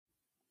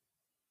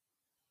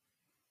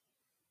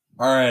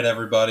All right,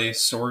 everybody.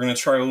 So we're going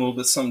to try a little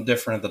bit something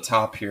different at the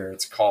top here.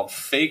 It's called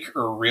Fake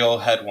or Real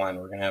Headline.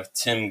 We're going to have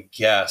Tim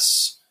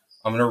guess.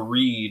 I'm going to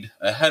read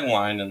a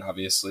headline, and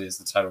obviously, as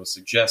the title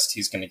suggests,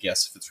 he's going to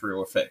guess if it's real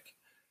or fake.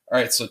 All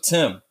right, so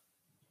Tim,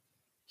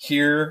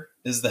 here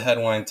is the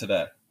headline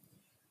today.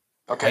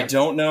 Okay. I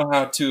don't know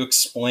how to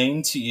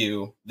explain to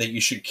you that you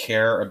should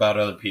care about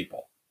other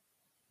people.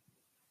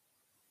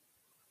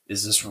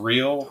 Is this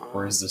real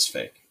or is this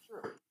fake?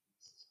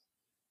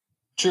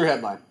 True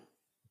headline.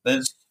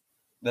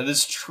 That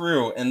is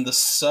true, and the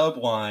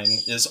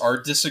subline is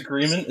our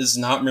disagreement is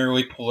not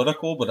merely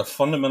political, but a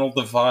fundamental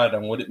divide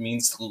on what it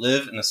means to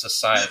live in a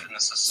society.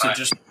 So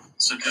just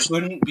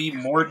couldn't be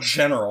more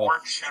general.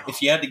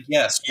 If you had to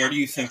guess, where do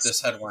you think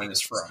this headline is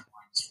from?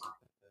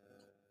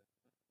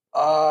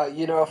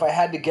 If I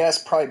had to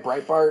guess, probably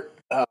Breitbart.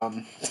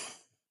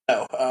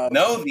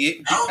 No,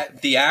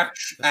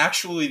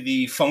 actually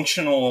the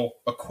functional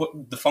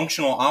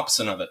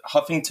opposite of it,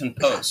 Huffington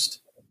Post.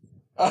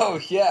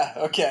 Oh yeah,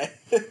 okay.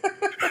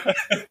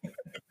 I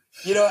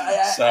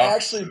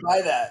actually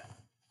buy that.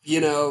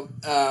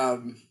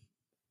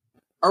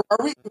 Are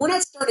we? We're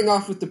not starting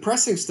off with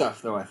depressing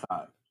stuff, though. I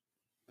thought.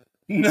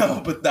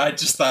 No, but I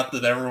just thought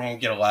that everyone would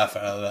get a laugh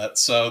out of that.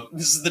 So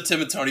this is the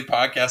Tim and Tony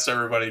podcast.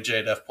 Everybody,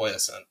 JDF, play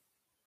us in.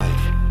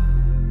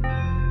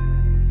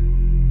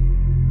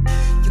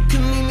 You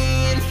can meet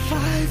me in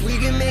 5. We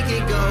can make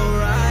it go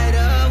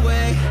right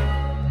away.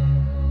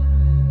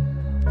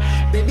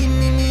 Baby,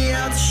 meet me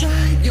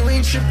outside. You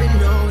ain't tripping,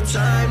 no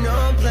time,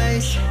 no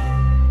place.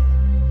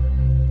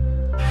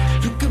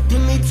 You could put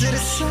me to the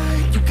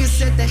side. You can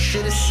set that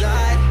shit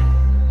aside.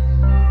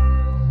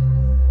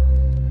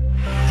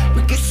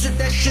 We can set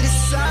that shit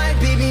aside.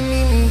 Baby,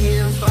 meet me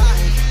here in 5.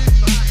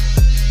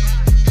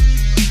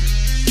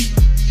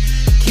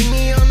 Keep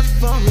me on the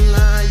phone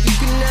line. You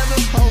can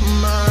never hold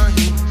mine.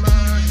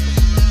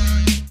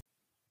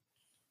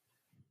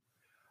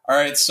 All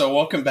right, so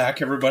welcome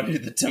back, everybody, to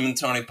the Tim and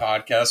Tony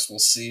podcast. We'll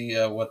see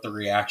what the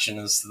reaction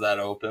is to that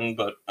open,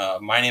 but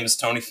my name is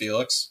Tony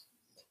Felix.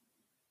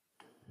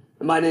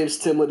 My name's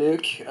Tim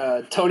Leduc.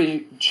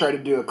 Tony tried to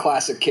do a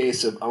classic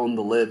case of own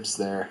the libs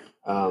there,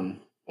 and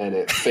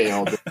it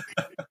failed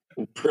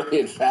in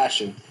brilliant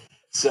fashion.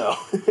 So,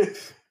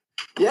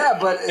 yeah,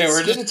 but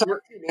it's good to talk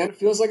to you, man. It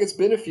feels like it's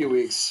been a few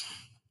weeks.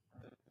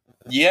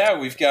 Yeah,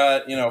 we've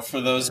got,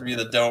 for those of you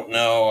that don't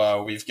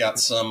know, we've got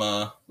some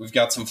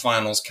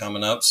finals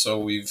coming up, so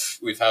we've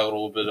had a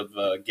little bit of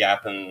a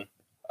gap in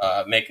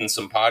making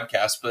some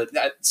podcasts. But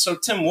so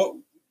Tim,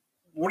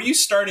 what are you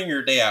starting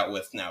your day out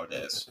with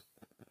nowadays?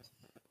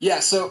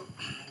 Yeah, so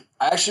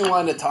I actually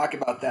wanted to talk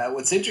about that.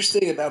 What's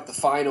interesting about the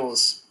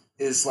finals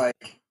is,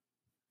 like,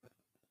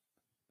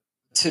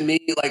 to me,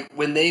 like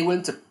when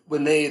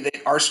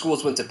our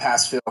schools went to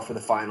pass fail for the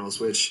finals,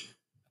 which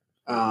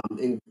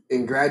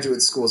in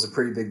graduate school is a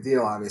pretty big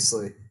deal,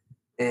 obviously.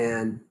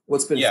 And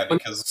what's been funny,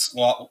 because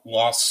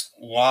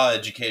law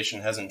education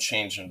hasn't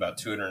changed in about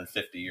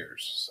 250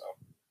 years. So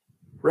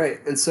right,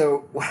 and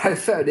so what I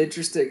found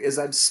interesting is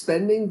I'm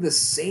spending the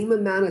same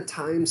amount of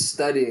time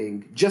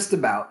studying, just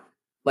about.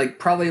 Like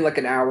probably like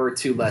an hour or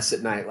two less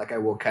at night. Like I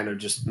will kind of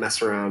just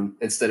mess around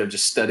instead of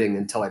just studying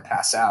until I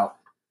pass out.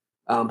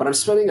 But I'm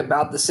spending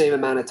about the same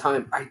amount of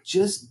time. I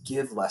just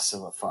give less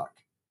of a fuck.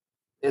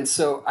 And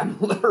so I'm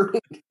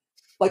learning,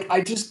 like I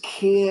just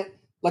can't,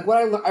 like what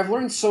I've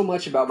learned so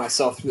much about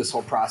myself through this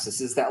whole process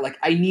is that like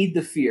I need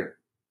the fear.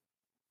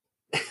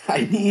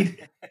 I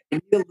need a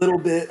little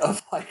bit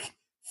of like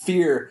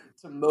fear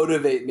to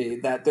motivate me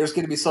that there's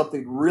going to be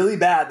something really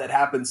bad that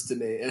happens to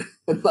me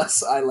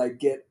unless I like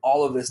get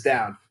all of this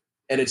down,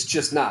 and it's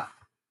just not.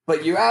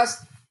 But you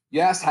asked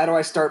how do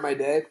I start my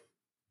day?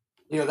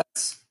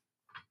 That's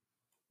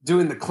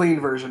doing the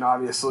clean version,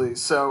 obviously.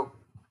 So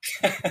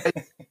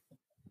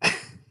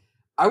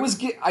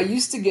I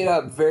used to get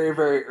up very,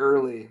 very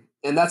early,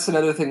 and that's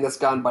another thing that's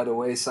gone by the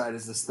wayside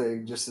is this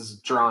thing just is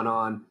drawn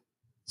on.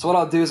 So what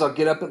I'll do is I'll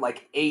get up at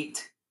like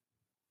 8.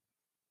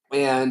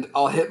 And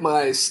I'll hit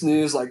my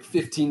snooze like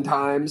 15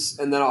 times,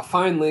 and then I'll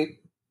finally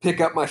pick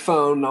up my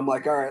phone, and I'm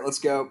like, all right, let's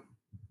go.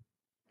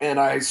 And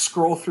I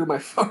scroll through my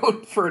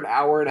phone for an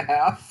hour and a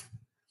half,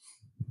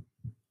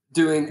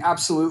 doing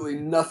absolutely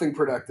nothing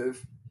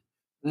productive,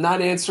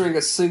 not answering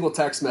a single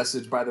text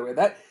message, by the way.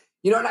 That,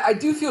 and I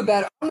do feel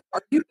bad.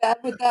 Are you bad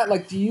with that?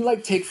 Like, do you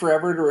like take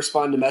forever to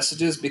respond to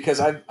messages? Because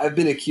I've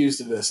been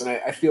accused of this, and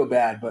I feel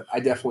bad, but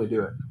I definitely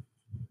do it.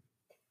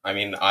 I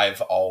mean,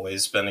 I've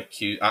always been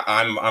accused.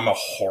 I'm a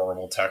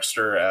horrible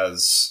texter,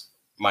 as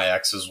my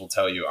exes will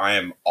tell you. I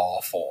am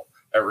awful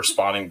at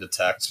responding to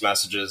text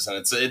messages, and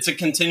it's a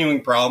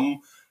continuing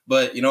problem.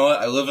 But you know what?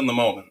 I live in the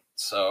moment,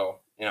 so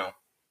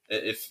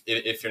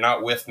if you're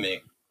not with me,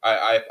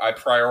 I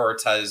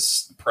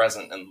prioritize the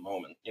present and the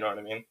moment. You know what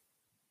I mean?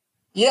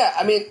 Yeah,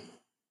 I mean,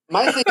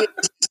 my thing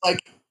is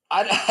like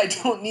I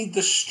don't need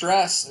the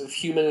stress of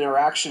human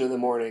interaction in the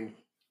morning.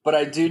 But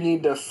I do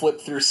need to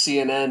flip through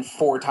CNN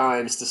 4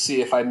 times to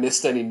see if I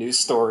missed any news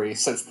story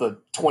since the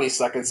 20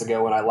 seconds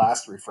ago when I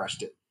last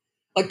refreshed it.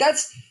 Like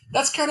that's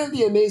kind of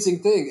the amazing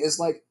thing is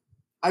like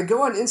I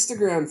go on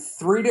Instagram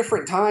 3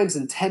 different times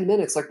in 10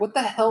 minutes. Like, what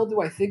the hell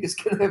do I think is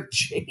going to have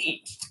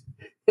changed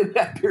in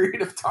that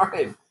period of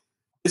time?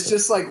 It's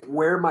just like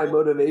where my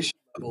motivation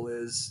level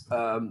is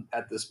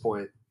at this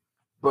point.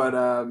 But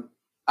I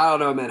don't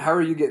know, man. How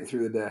are you getting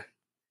through the day?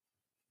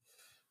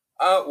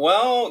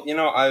 Well,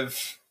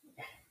 I've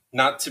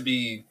not to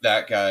be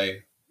that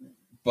guy,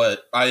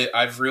 but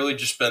I've really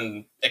just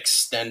been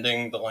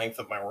extending the length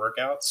of my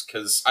workouts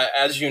because,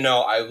 as you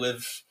know, I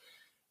live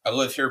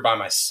here by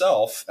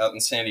myself out in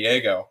San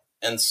Diego,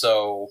 and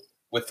so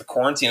with the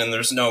quarantine, and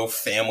there's no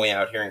family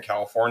out here in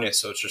California,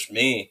 so it's just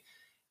me,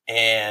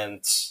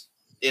 and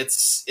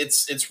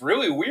it's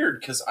really weird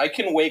because I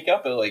can wake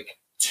up at like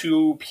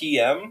 2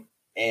 p.m.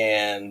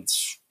 and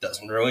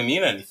doesn't really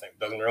mean anything,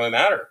 doesn't really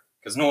matter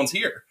because no one's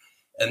here,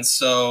 and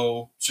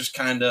so just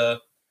kind of.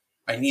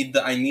 I need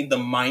the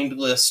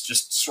mindless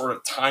just sort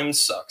of time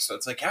suck. So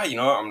it's like, yeah,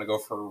 what? I'm gonna go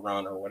for a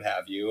run or what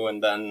have you,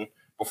 and then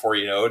before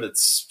you know it,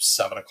 it's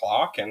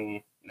 7:00,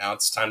 and now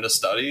it's time to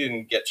study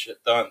and get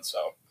shit done.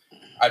 So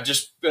I've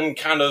just been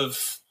kind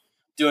of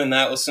doing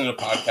that, listening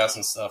to podcasts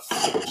and stuff,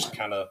 just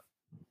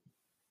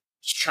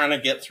trying to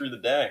get through the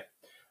day.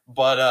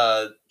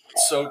 But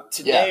so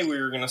today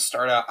we were gonna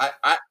start out.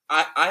 I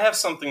have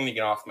something to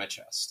get off my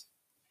chest.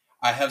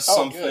 I have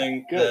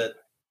something good.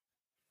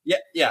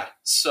 Yeah.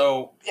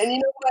 So, and you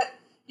know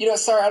what?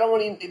 Sorry, I don't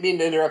want to mean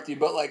to interrupt you,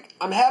 but like,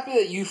 I'm happy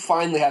that you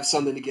finally have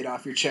something to get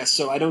off your chest,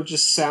 so I don't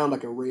just sound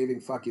like a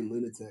raving fucking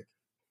lunatic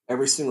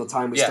every single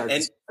time we start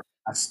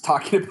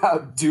talking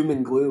about doom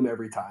and gloom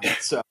every time.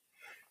 So,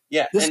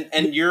 yeah,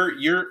 and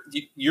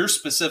you're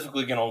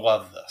specifically gonna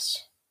love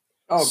this.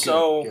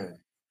 Oh, good.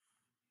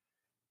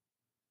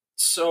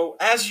 So,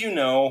 as you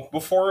know,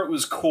 before it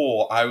was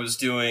cool, I was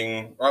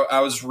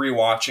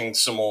rewatching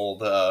some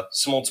old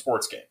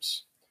sports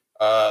games.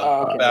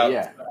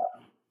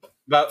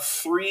 About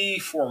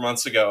 3-4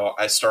 months ago,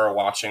 I started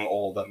watching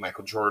old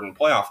Michael Jordan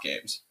playoff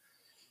games.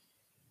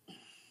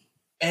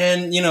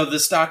 And,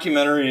 this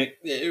documentary,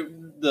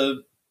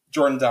 the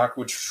Jordan doc,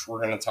 which we're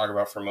going to talk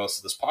about for most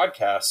of this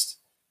podcast,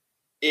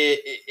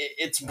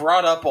 it's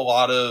brought up a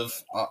lot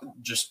of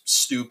just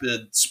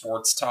stupid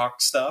sports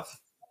talk stuff.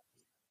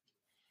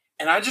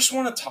 And I just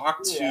want to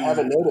talk to... I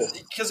haven't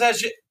noticed. Because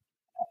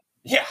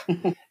Yeah.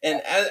 And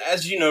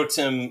as you know,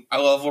 Tim, I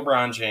love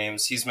LeBron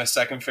James. He's my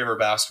second favorite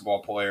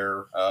basketball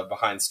player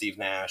behind Steve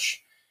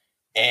Nash.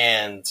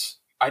 And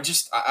I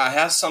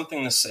have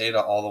something to say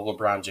to all the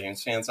LeBron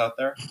James fans out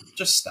there.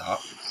 Just stop.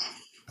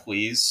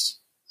 Please.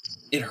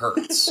 It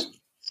hurts.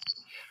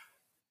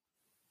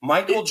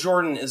 Michael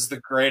Jordan is the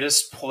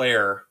greatest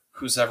player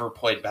who's ever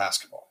played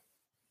basketball.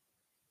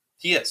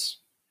 He is.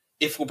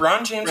 If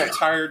LeBron James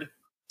retired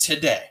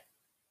today,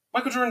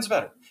 Michael Jordan's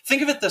better.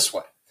 Think of it this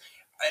way.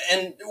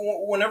 And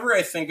whenever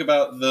I think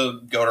about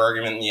the GOAT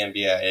argument in the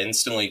NBA, I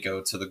instantly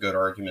go to the GOAT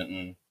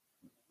argument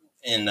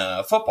in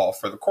football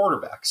for the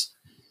quarterbacks.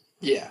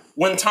 Yeah.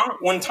 When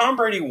Tom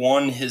Brady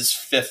won his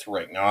 5th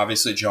ring, now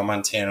obviously Joe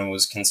Montana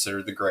was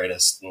considered the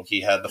greatest, and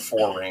he had the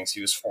 4 rings.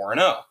 He was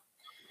 4-0.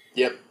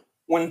 Yep.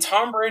 When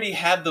Tom Brady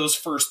had those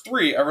first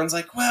 3, everyone's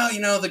like, well,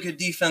 the good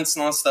defense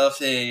and all that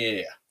stuff.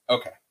 Yeah.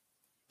 Okay.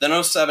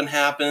 Then 07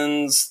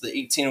 happens, the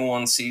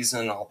 18-1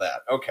 season, all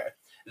that. Okay.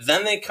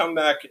 Then they come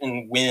back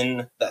and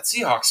win that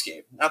Seahawks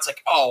game. Now it's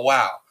like, oh,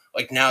 wow.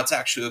 Like, now it's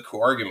actually a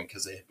cool argument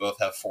because they both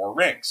have 4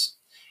 rings.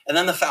 And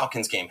then the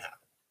Falcons game happened.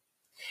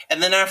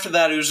 And then after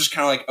that, it was just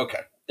kind of like,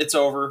 okay, it's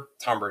over.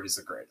 Tom Brady's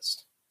the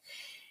greatest.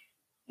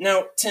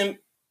 Now, Tim,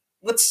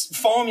 let's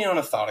follow me on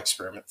a thought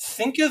experiment.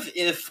 Think of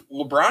if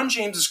LeBron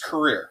James's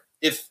career,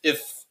 if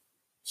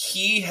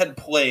he had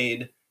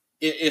played,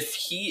 if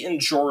he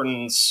and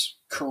Jordan's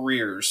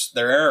careers,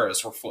 their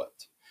eras were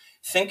flipped.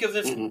 Think of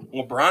if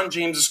LeBron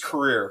James's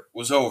career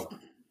was over.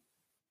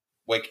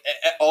 Like,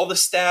 all the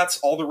stats,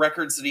 all the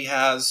records that he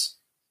has,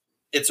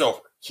 it's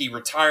over. He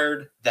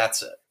retired,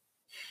 that's it.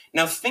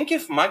 Now, think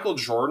if Michael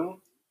Jordan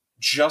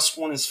just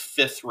won his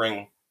 5th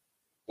ring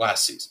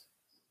last season.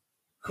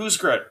 Who's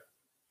greater?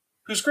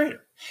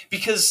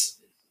 Because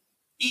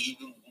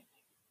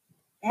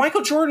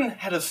Michael Jordan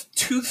had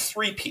 2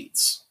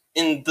 three-peats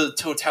in the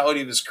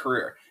totality of his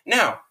career.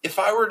 Now, if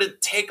I were to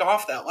take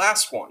off that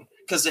last one,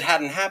 because it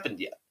hadn't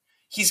happened yet,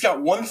 he's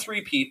got 1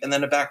 three-peat and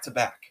then a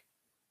back-to-back.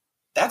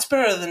 That's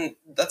better than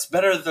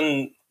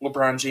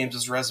LeBron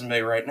James's resume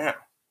right now.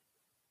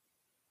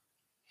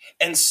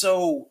 And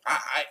so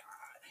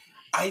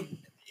I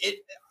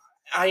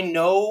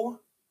know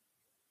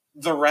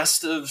the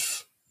rest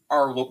of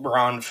our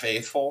LeBron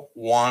faithful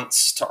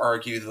wants to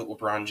argue that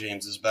LeBron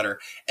James is better,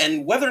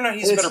 and whether or not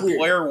he's a better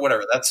player or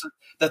whatever,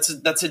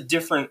 that's a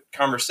different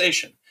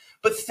conversation.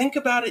 But think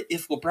about it: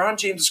 if LeBron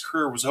James's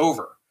career was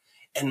over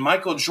and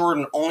Michael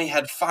Jordan only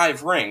had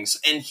 5 rings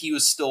and he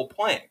was still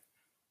playing,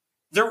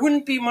 there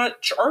wouldn't be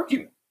much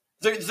argument.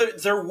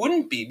 There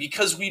wouldn't be,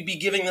 because we'd be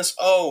giving this,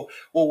 oh,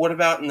 well, what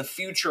about in the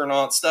future and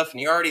all that stuff, and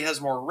he already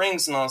has more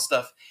rings and all that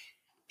stuff.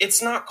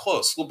 It's not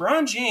close.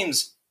 LeBron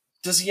James,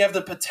 does he have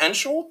the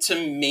potential to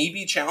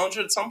maybe challenge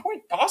it at some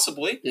point?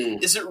 Possibly.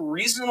 Is it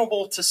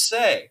reasonable to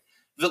say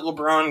that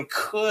LeBron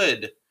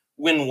could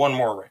win one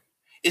more ring?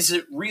 Is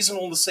it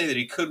reasonable to say that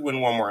he could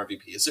win one more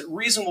MVP? Is it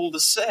reasonable to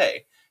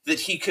say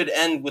that he could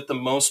end with the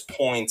most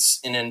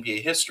points in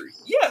NBA history?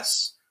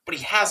 Yes, but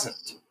he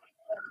hasn't.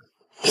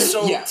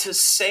 So to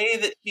say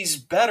that he's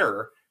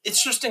better,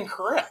 it's just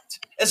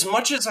incorrect. As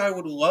much as I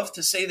would love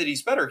to say that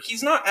he's better,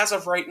 he's not as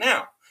of right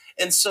now.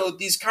 And so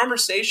these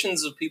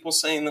conversations of people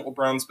saying that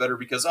LeBron's better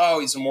because,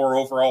 he's a more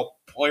overall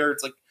player,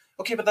 it's like,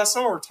 okay, but that's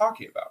not what we're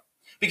talking about.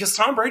 Because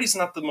Tom Brady's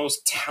not the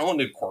most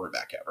talented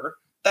quarterback ever.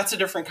 That's a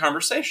different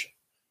conversation.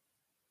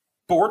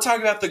 But we're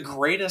talking about the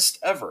greatest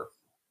ever.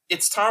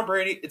 It's Tom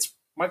Brady, it's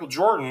Michael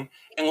Jordan,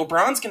 and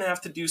LeBron's going to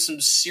have to do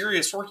some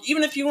serious work,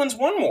 even if he wins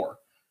one more.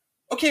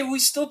 Okay, well,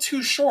 he's still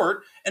too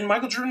short, and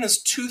Michael Jordan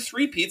has 2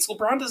 3-peats.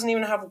 LeBron doesn't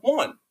even have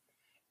one.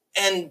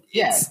 And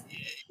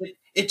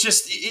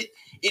it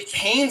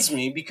pains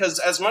me because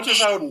as much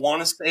as I would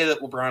want to say that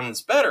LeBron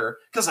is better,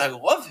 because I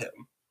love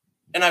him,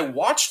 and I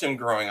watched him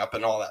growing up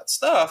and all that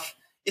stuff,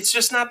 it's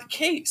just not the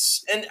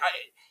case. And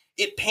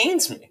it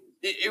pains me.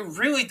 It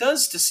really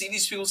does to see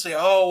these people say,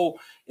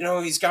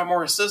 he's got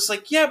more assists.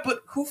 Like, yeah,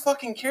 but who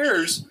fucking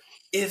cares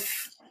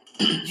if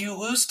you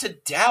lose to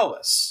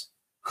Dallas?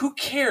 Who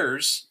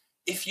cares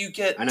if you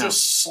get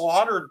just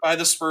slaughtered by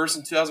the Spurs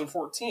in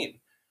 2014?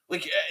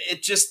 Like,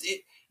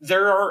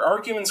 there are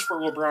arguments for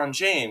LeBron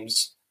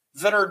James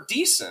that are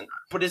decent,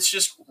 but it's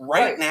just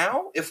right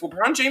now, if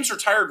LeBron James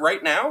retired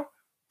right now,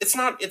 it's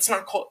not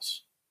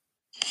close.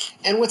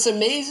 And what's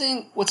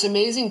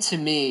amazing to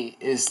me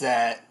is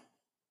that,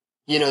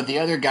 the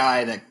other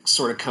guy that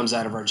sort of comes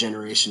out of our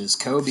generation is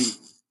Kobe,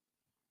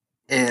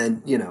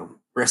 and,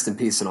 rest in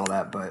peace and all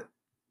that. But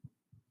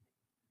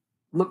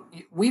look,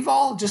 we've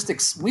all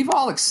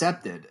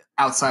accepted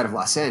outside of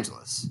Los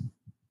Angeles,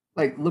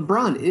 like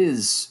LeBron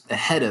is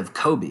ahead of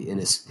Kobe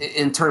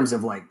in terms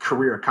of like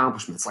career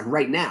accomplishments, like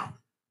right now.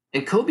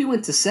 And Kobe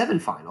went to 7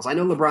 finals. I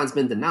know LeBron's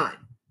been to 9,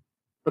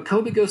 but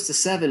Kobe goes to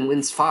 7,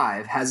 wins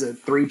 5, has a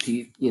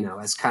 3-peat,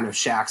 as kind of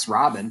Shaq's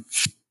Robin.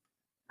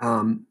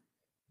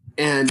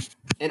 And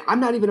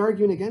I'm not even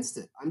arguing against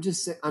it.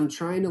 I'm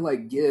trying to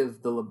like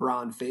give the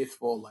LeBron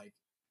faithful, like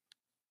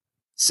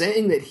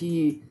saying that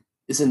he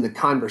is in the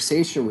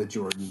conversation with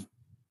Jordan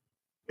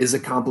is a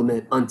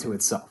compliment unto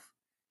itself.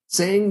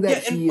 Saying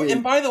that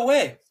and by the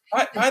way,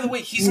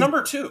 he's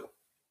number 2.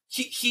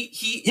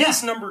 He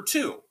is number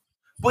 2.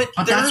 But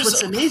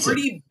there's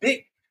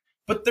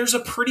a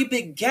pretty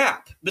big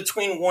gap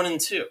between 1 and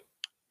 2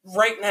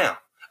 right now.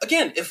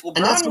 Again, if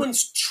LeBron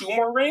wins 2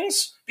 more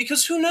rings,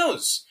 because who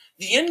knows?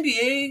 The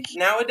NBA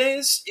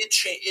nowadays,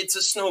 it's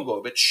a snow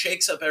globe. It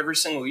shakes up every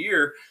single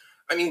year.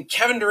 I mean,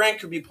 Kevin Durant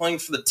could be playing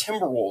for the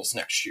Timberwolves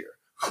next year.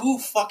 Who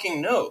fucking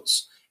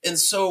knows? And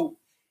so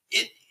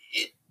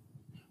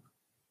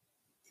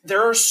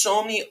there are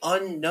so many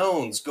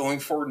unknowns going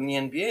forward in the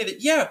NBA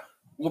that,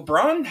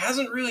 LeBron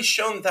hasn't really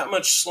shown that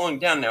much slowing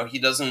down. Now, he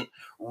doesn't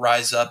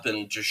rise up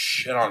and just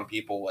shit on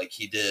people like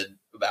he did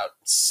about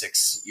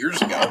 6 years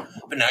ago,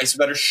 but now he's a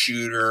better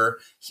shooter.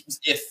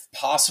 If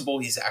possible,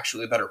 he's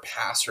actually a better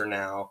passer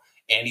now,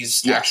 and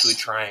he's actually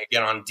trying to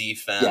get on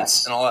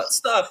defense and all that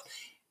stuff.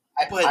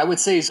 But I would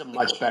say he's a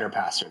much better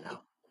passer now,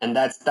 and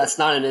that's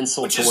not an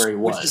insult to where he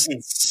was. Which is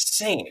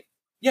insane.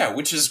 Yeah,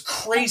 which is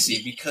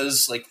crazy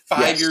because like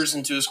 5 years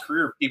into his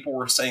career, people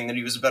were saying that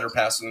he was a better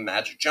passer than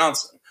Magic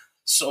Johnson.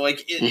 So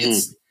like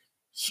he's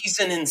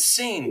an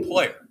insane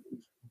player,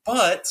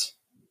 but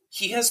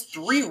he has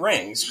 3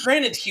 rings.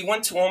 Granted, he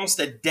went to almost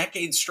a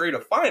decade straight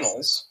of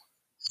finals,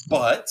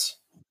 but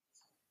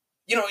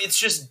it's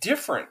just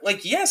different.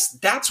 Like, yes,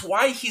 that's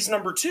why he's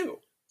number 2.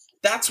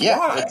 That's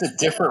why. It's a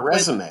different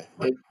resume.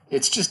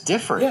 It's just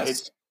different.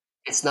 Yes.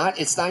 It's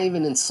not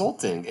even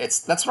insulting.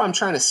 That's what I'm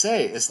trying to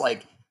say. It's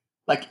like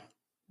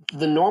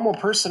the normal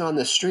person on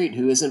the street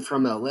who isn't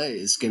from LA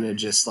is gonna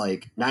just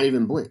like not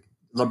even blink.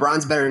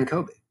 LeBron's better than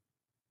Kobe.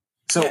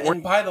 So,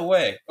 and by the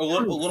way, a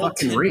little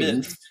tidbit.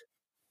 Rings,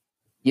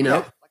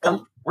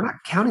 we're not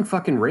counting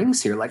fucking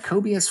rings here. Like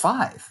Kobe has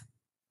 5.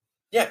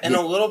 Yeah, and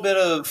a little bit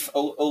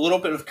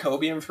of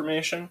Kobe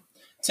information.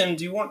 Tim,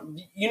 do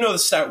you know the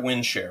stat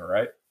win share,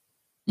 right?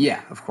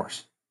 Yeah, of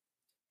course.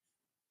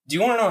 Do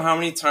you want to know how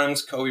many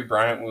times Kobe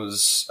Bryant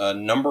was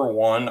number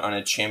 1 on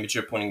a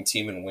championship-winning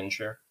team in win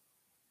share?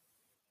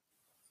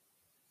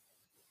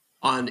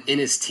 On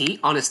his team?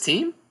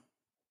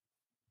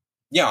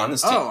 Yeah, on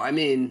his team. Oh, I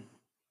mean,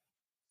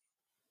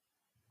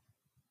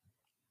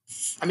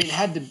 how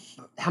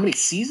many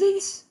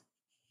seasons?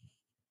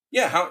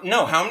 Yeah,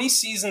 how many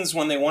seasons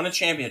when they won a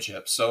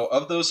championship? So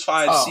of those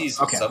 5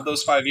 seasons, of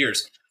those 5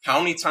 years, how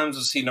many times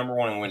was he number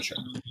 1 in win share?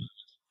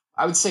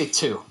 I would say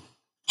 2.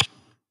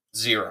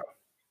 0.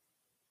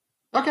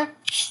 Okay.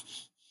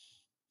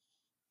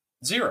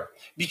 0.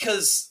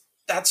 Because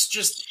that's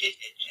just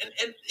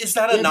is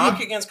that a knock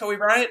against Kobe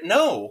Bryant?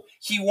 No.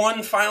 He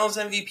won finals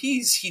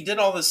MVPs. He did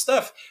all this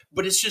stuff,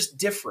 but it's just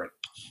different.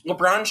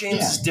 LeBron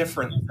James is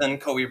different than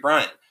Kobe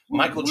Bryant.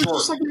 Michael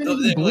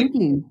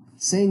Jordan.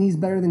 Saying he's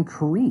better than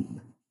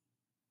Kareem.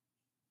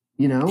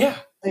 Yeah.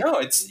 No,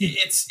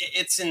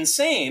 it's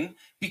insane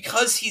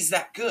because he's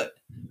that good.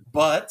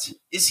 But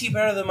is he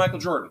better than Michael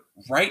Jordan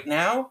right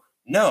now?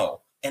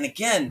 No. And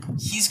again,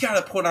 he's got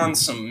to put on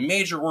some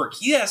major work.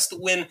 He has to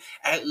win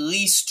at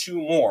least 2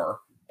 more,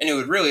 and it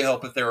would really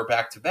help if they were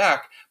back to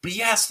back. But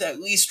he has to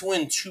at least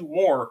win 2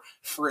 more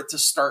for it to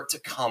start to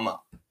come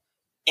up.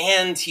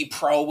 And he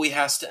probably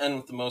has to end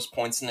with the most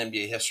points in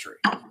NBA history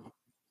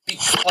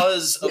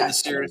because of the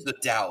series with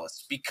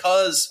Dallas,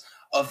 because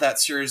of that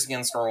series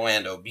against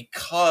Orlando,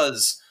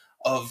 because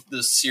of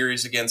the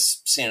series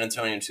against San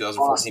Antonio in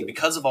 2014, Boston.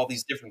 Because of all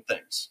these different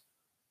things,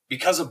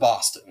 because of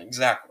Boston,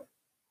 exactly.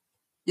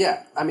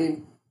 Yeah, I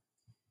mean,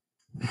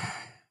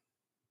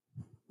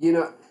 you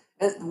know,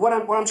 and what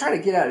I'm trying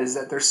to get at is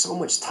that there's so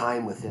much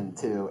time with him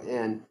too,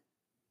 and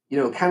you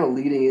know, kind of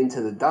leading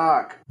into the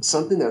doc,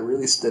 something that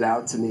really stood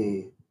out to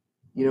me,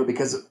 you know,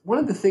 because one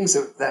of the things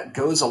that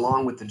goes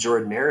along with the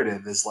Jordan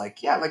narrative is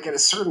like, yeah, like at a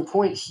certain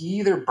point, he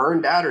either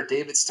burned out or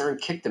David Stern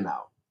kicked him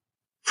out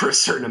for a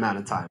certain amount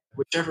of time,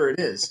 whichever it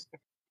is.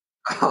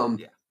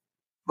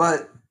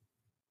 But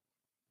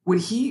when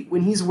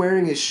he's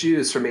wearing his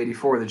shoes from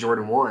 '84, the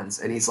Jordan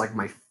 1s, and he's like,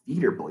 my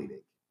feet are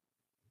bleeding.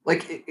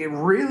 Like it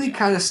really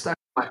kind of stuck.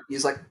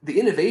 He's like, the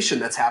innovation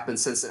that's happened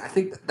since then, I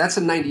think that's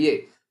in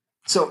 '98.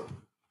 So,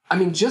 I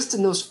mean, just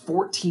in those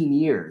 14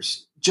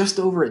 years, just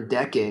over a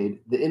decade,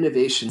 the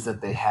innovations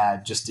that they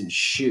had just in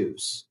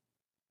shoes,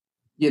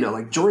 you know,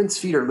 like Jordan's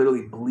feet are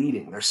literally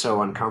bleeding. They're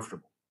so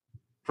uncomfortable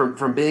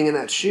from being in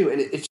that shoe. And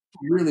it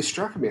really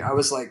struck me. I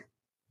was like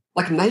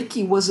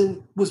Nike was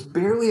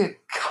barely a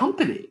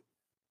company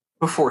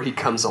before he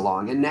comes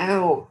along. And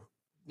now,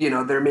 you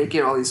know, they're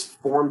making all these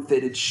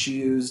form-fitted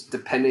shoes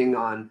depending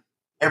on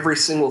every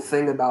single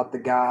thing about the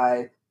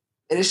guy.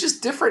 And it's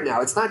just different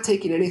now. It's not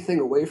taking anything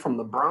away from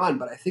LeBron,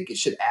 but I think it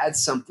should add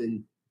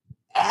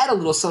a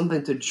little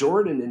something to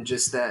Jordan, and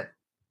just that,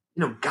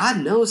 you know, God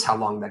knows how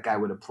long that guy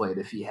would have played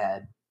if he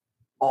had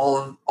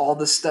all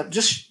this stuff,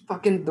 just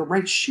fucking the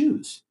right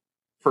shoes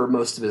for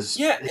most of his.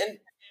 Yeah,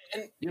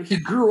 and you know, he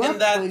grew up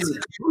playing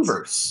with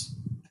Converse.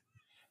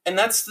 And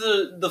that's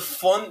the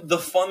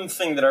fun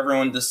thing that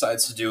everyone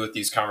decides to do with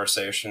these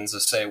conversations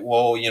is say,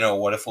 well, you know,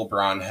 what if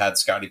LeBron had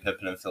Scottie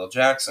Pippen and Phil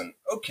Jackson?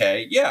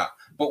 Okay, yeah.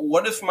 But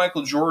what if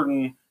Michael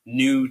Jordan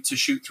knew to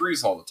shoot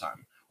threes all the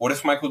time? What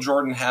if Michael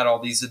Jordan had all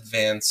these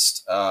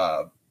advanced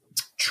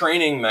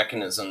training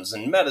mechanisms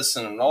and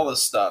medicine and all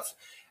this stuff?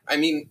 I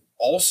mean,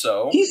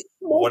 also,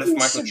 what if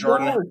Michael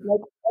Jordan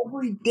like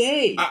every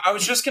day? I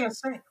was just going to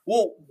say,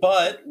 well,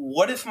 but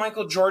what if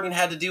Michael Jordan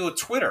had to deal with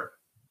Twitter?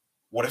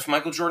 What if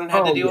Michael Jordan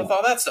had to deal with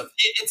all that stuff?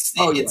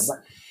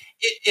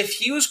 If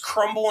he was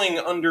crumbling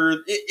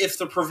under, if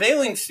the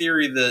prevailing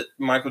theory that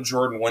Michael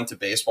Jordan went to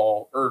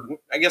baseball, or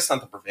I guess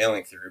not the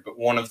prevailing theory, but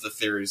one of the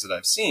theories that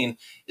I've seen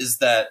is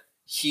that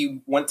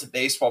he went to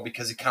baseball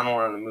because he kind of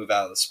wanted to move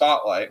out of the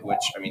spotlight,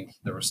 which, I mean,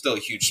 there was still a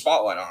huge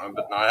spotlight on him,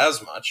 but not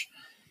as much.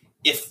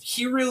 If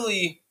he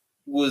really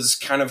was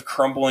kind of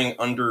crumbling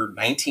under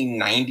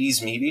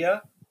 1990s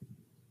media,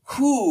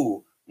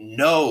 who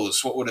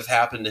knows what would have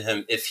happened to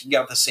him if he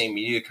got the same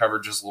media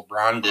coverage as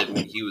LeBron did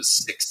when he was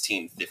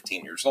 16,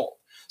 15 years old.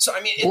 So,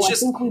 I mean,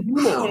 it's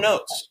who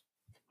knows?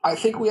 I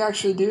think we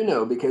actually do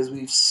know, because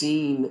we've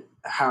seen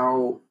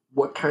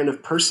what kind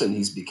of person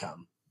he's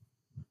become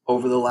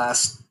over the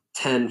last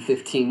 10,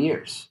 15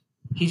 years.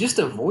 He just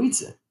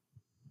avoids it,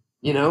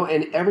 you know,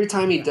 and every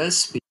time he does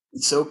speak,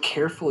 it's so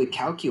carefully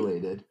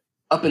calculated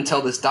up until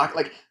this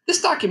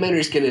documentary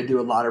is going to do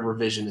a lot of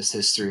revisionist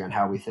history on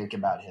how we think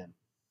about him.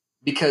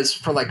 Because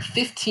for like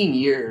 15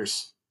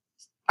 years,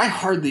 I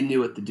hardly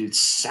knew what the dude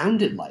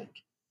sounded like.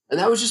 And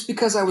that was just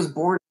because I was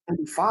born in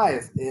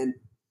 95. And,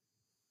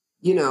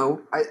 you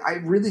know, I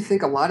really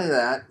think a lot of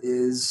that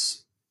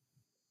is,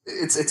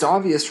 it's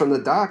obvious from the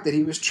doc that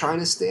he was trying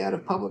to stay out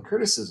of public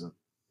criticism.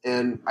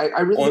 And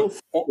I really don't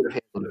think he would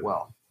have handled it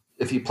well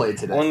if he played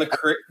today.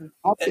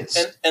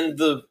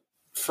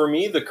 For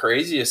me, the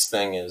craziest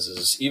thing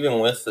is even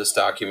with this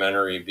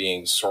documentary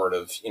being sort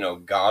of, you know,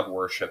 God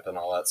worship and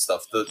all that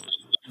stuff, the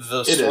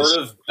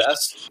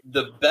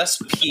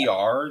best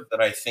PR that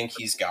I think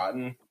he's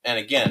gotten, and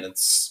again,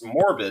 it's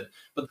morbid,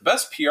 but the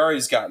best PR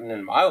he's gotten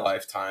in my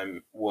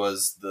lifetime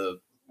was the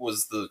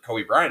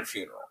Kobe Bryant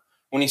funeral,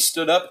 when he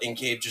stood up and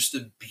gave just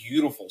a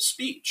beautiful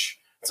speech.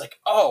 It's like,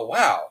 oh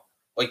wow,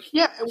 like,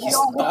 yeah, and we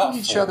all look at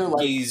each other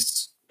like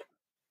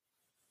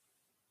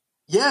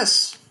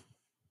yes.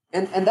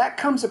 And that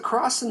comes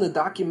across in the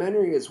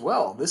documentary as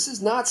well. This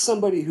is not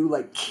somebody who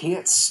like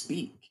can't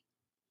speak.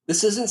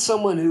 This isn't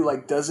someone who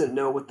like doesn't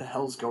know what the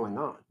hell's going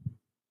on.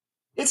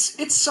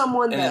 It's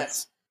someone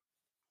that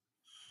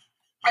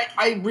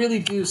I really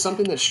do.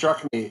 Something that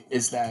struck me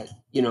is that,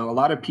 you know, a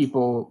lot of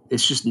people,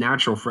 it's just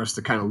natural for us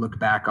to kind of look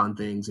back on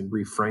things and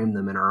reframe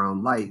them in our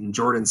own light. And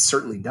Jordan's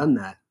certainly done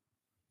that.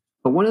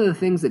 But one of the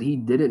things that he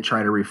didn't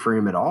try to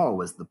reframe at all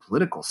was the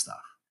political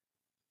stuff.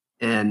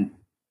 And,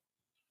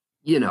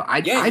 you know,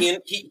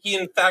 he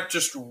in fact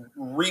just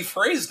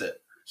rephrased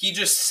it. He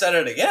just said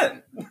it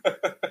again.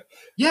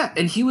 Yeah,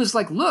 and he was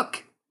like,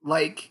 look,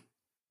 like,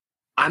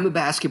 I'm a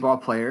basketball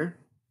player.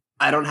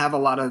 I don't have a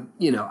lot of,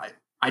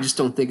 I just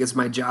don't think it's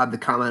my job to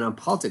comment on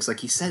politics.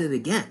 Like he said it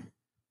again.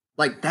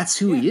 Like that's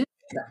who he is.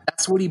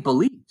 That's what he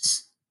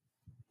believes.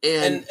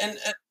 And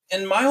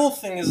my whole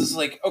thing is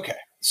like, okay,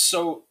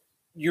 so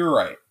you're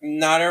right.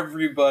 Not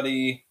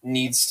everybody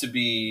needs to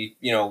be,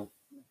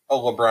 a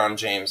LeBron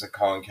James, a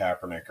Colin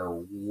Kaepernick,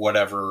 or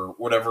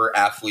whatever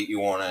athlete you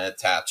want to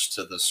attach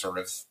to this sort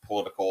of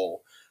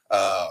political,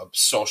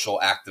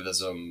 social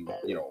activism,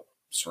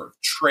 sort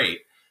of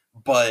trait.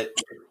 But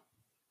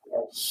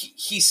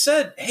he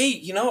said,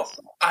 hey,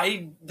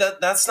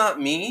 that's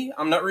not me.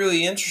 I'm not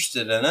really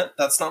interested in it.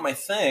 That's not my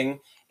thing.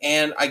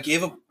 And I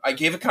gave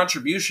a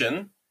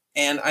contribution,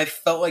 and I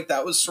felt like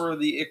that was sort of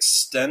the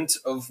extent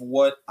of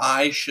what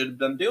I should have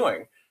been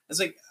doing. It's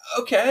like,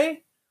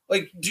 okay,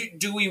 like,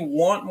 do we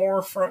want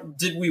more from?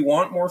 Did we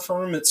want more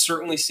from him? It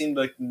certainly seemed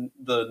like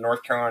the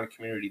North Carolina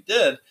community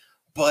did,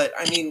 but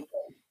I mean,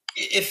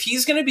 if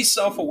he's going to be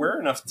self-aware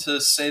enough to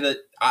say that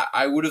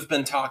I would have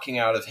been talking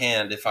out of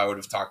hand if I would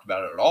have talked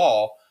about it at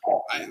all,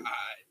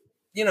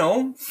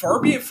 far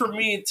be it for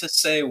me to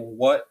say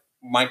what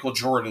Michael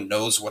Jordan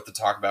knows what to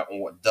talk about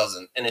and what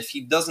doesn't. And if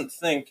he doesn't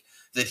think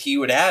that he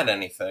would add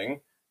anything,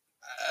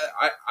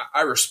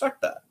 I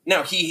respect that.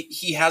 Now,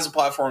 he has a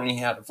platform and he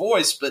had a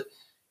voice, but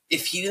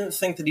if he didn't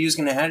think that he was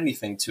going to add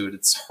anything to it,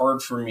 it's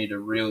hard for me to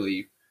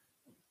really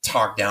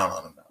talk down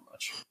on him that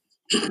much.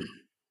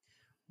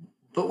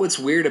 But what's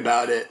weird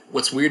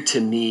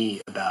to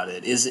me about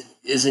it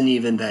isn't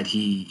even that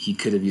he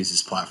could have used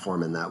his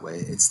platform in that way.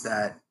 It's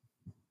that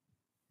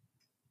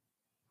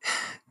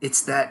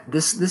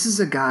this is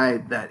a guy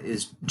that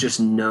is just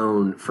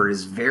known for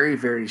his very,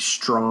 very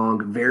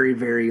strong, very,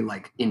 very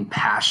like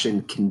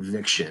impassioned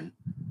conviction,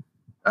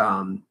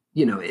 and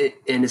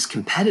his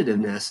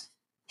competitiveness.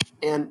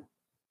 And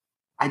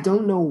I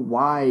don't know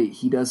why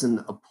he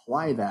doesn't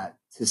apply that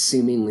to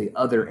seemingly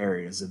other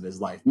areas of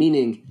his life.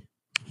 Meaning,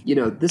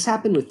 this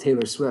happened with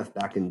Taylor Swift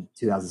back in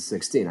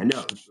 2016. I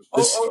know.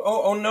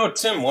 Oh no,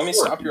 Tim, let me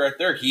stop you right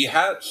there. He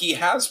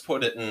has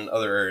put it in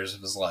other areas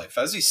of his life.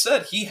 As he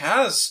said, he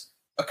has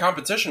a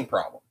competition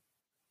problem.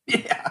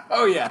 Yeah.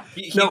 Oh yeah.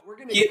 We're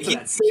gonna get to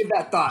that. Save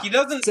that thought. He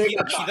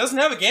doesn't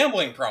have a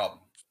gambling problem.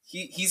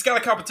 He's got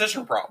a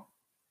competition problem.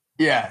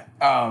 Yeah.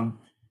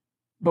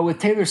 But with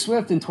Taylor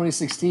Swift in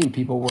 2016,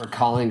 people were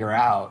calling her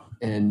out,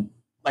 and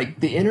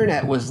like the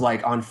internet was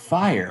like on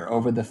fire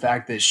over the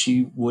fact that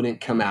she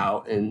wouldn't come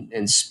out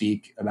and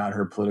speak about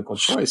her political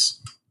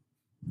choice.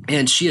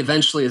 And she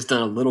eventually has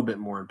done a little bit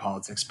more in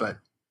politics, but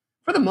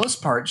for the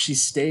most part, she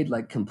stayed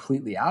like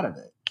completely out of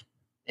it.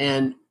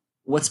 And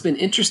what's been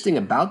interesting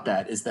about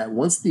that is that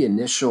once the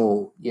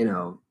initial,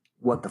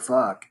 what the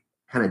fuck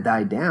kind of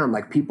died down,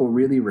 like people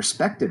really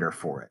respected her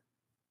for it.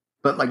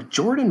 But like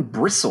Jordan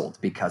bristled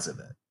because of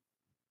it.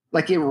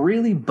 Like it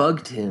really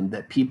bugged him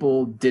that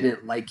people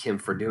didn't like him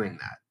for doing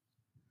that.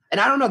 And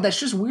I don't know,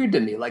 that's just weird to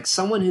me. Like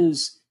someone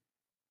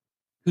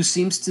who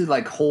seems to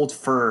like hold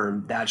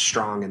firm that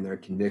strong in their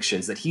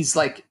convictions, that he's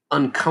like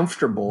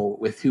uncomfortable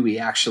with who he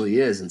actually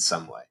is in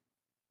some way.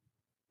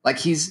 Like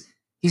he's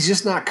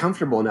just not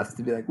comfortable enough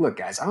to be like, look,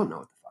 guys, I don't know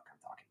what the fuck I'm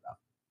talking about.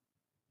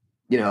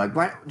 Like,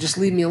 why, just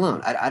leave me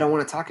alone. I don't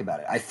want to talk about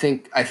it. I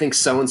think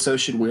so-and-so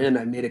should win.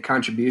 I made a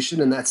contribution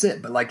and that's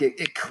it. But like,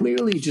 it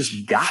clearly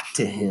just got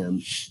to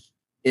him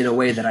in a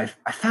way that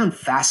I found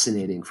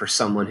fascinating for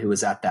someone who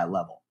was at that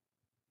level.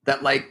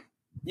 That like,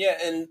 yeah.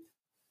 And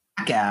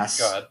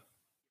jackass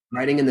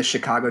writing in the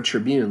Chicago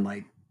Tribune,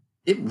 like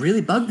it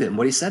really bugged him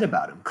what he said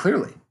about him,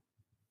 clearly.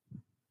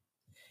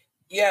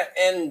 Yeah.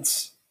 And,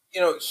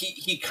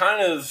 he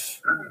kind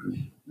of,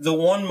 the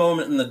one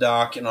moment in the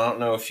doc, and I don't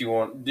know if you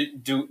want,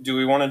 do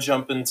we want to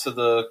jump into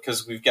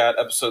because we've got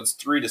episodes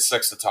 3 to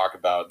 6 to talk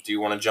about. Do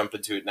you want to jump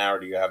into it now, or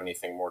do you have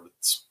anything more to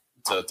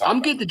talk about?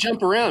 I'm good to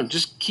jump around.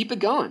 Just keep it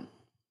going.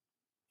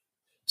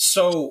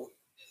 So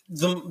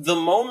the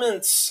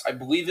moments, I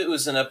believe it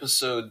was in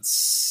episode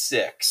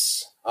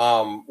 6,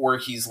 where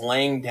he's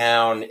laying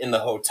down in the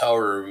hotel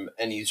room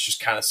and he's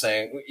just kind of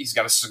saying, he's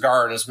got a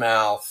cigar in his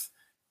mouth,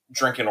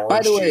 drinking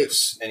orange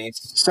juice, and he's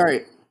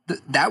sorry.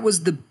 That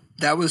was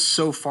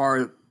so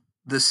far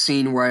the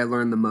scene where I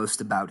learned the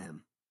most about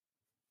him.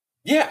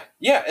 Yeah,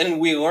 and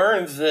we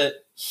learned that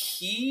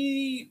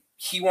he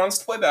wants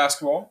to play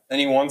basketball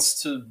and he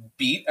wants to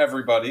beat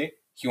everybody.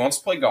 He wants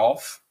to play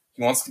golf.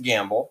 He wants to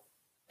gamble,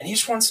 and he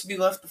just wants to be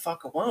left the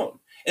fuck alone.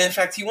 And in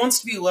fact, he wants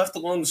to be left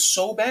alone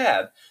so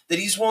bad that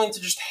he's willing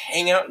to just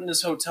hang out in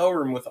his hotel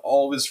room with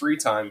all of his free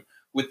time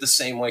with the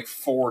same like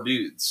 4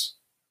 dudes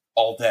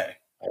all day.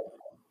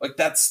 Like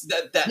that's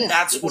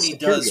what he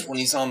does when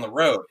he's on the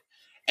road.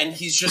 And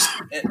he's just,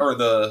 or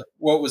the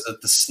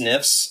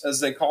sniffs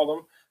as they called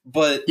them.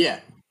 But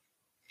yeah,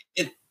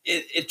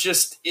 he's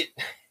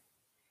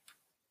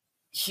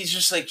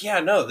just like, yeah,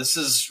 no, this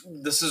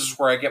is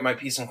where I get my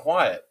peace and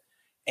quiet.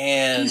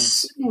 And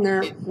he's sitting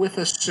there with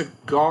a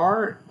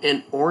cigar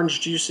and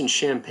orange juice and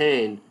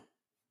champagne.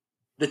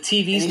 The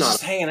TV's not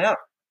just hanging out.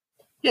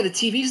 Yeah, the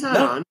TV's not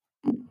on.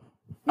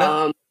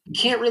 No. You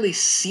can't really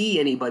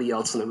see anybody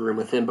else in the room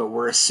with him, but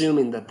we're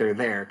assuming that they're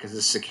there because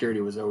the security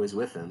was always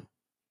with him.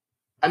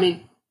 I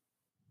mean,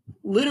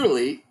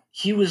 literally,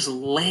 he was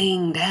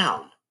laying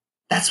down.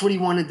 That's what he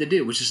wanted to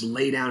do, was just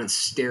lay down and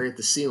stare at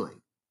the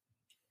ceiling.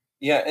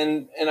 Yeah,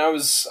 and I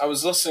was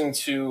listening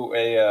to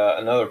a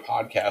another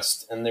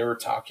podcast, and they were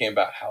talking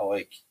about how,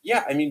 like,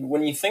 yeah, I mean,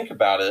 when you think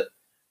about it,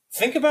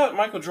 think about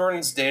Michael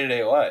Jordan's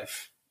day-to-day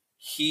life.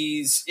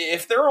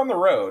 If they're on the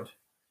road,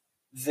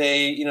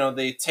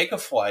 they take a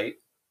flight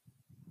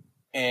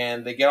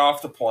and they get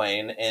off the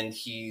plane, and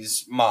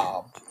he's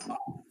mobbed.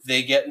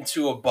 They get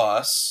into a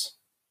bus,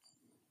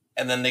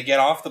 and then they get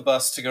off the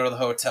bus to go to the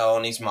hotel,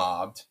 and he's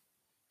mobbed.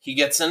 He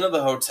gets into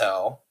the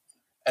hotel,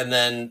 and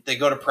then they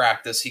go to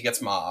practice. He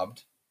gets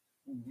mobbed.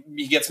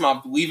 He gets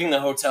mobbed leaving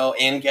the hotel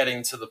and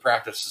getting to the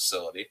practice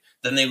facility.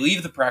 Then they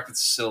leave the practice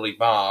facility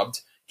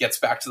mobbed, gets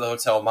back to the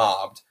hotel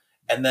mobbed.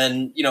 And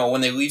then,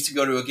 when they leave to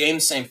go to a game,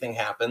 same thing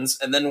happens.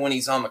 And then when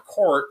he's on the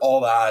court, all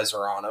the eyes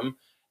are on him.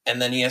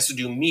 And then he has to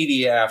do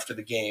media after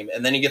the game.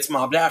 And then he gets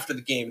mobbed after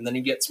the game. And then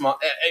he gets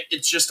mobbed.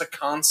 It's just a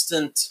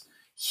constant.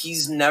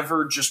 He's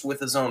never just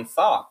with his own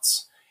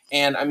thoughts.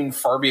 And I mean,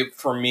 far be it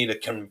for me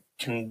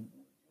to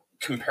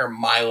compare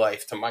my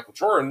life to Michael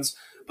Jordan's,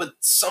 but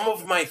some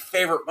of my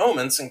favorite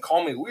moments, and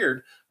call me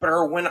weird, but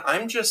are when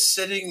I'm just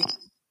sitting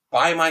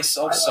by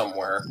myself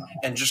somewhere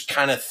and just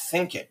kind of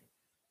thinking.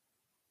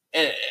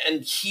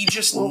 And he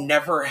just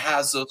never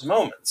has those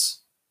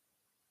moments.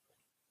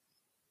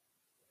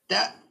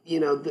 That,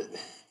 it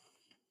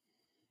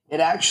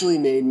actually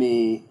made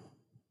me,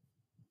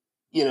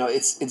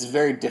 it's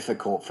very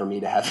difficult for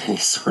me to have any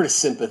sort of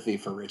sympathy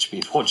for rich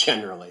people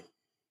generally.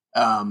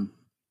 No.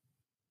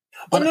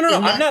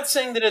 I'm not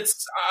saying that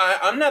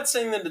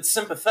it's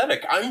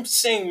sympathetic. I'm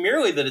saying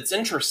merely that it's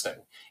interesting.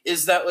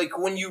 Is that, like,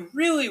 when you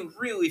really,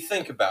 really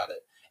think about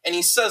it, and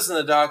he says in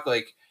the doc,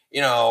 like,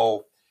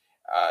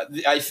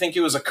 I think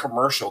it was a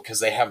commercial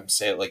because they have him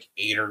say it like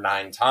 8 or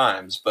 9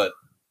 times, but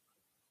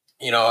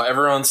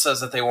everyone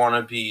says that they want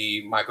to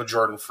be Michael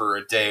Jordan for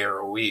a day or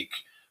a week,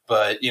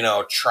 but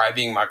try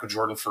being Michael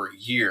Jordan for a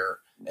year.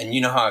 And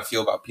you know how I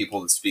feel about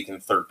people that speak in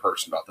third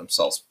person about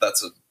themselves. But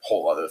that's a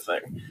whole other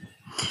thing.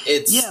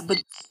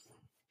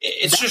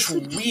 It's just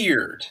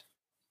weird.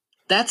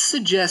 That's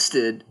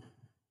suggested,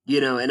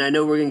 and I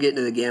know we're going to get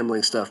into the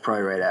gambling stuff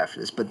probably right after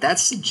this, but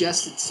that's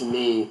suggested to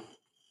me.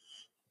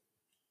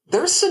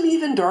 There's some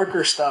even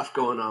darker stuff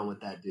going on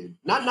with that dude.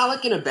 Not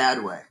like in a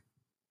bad way.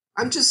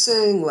 I'm just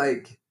saying,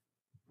 like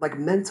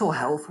mental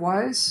health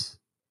wise.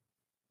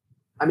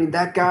 I mean,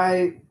 that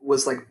guy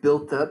was like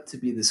built up to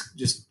be this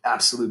just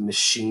absolute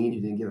machine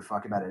who didn't give a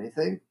fuck about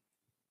anything.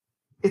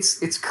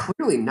 It's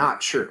clearly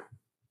not true.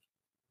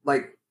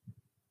 Like,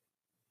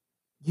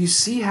 you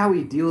see how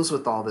he deals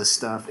with all this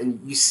stuff,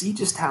 and you see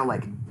just how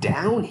like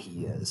down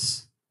he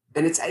is,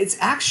 and it's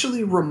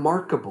actually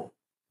remarkable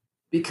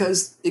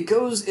because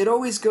it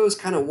always goes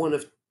kind of one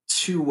of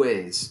 2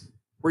 ways.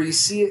 Where you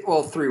see it,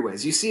 3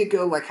 ways. You see it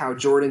go like how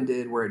Jordan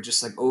did, where it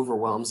just like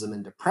overwhelms him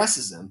and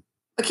depresses him.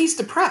 Like, he's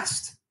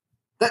depressed.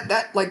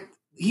 That like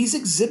he's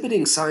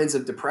exhibiting signs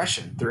of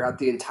depression throughout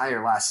the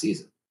entire last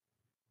season.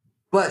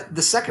 But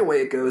the second way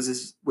it goes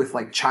is with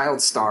like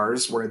child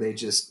stars, where they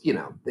just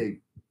they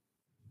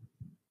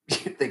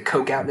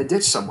coke out in a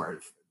ditch somewhere,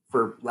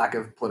 for lack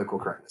of political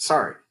correctness.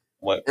 Sorry.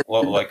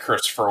 Like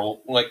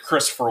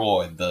Christopher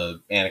Lloyd,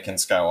 the Anakin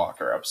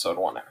Skywalker episode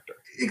 1 actor.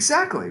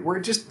 Exactly, where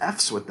it just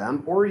F's with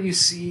them. Or we've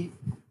seen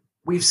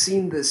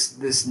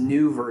this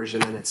new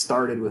version, and it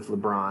started with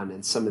LeBron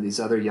and some of these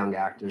other young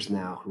actors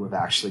now who have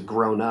actually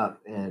grown up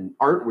and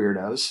aren't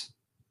weirdos,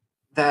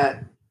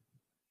 that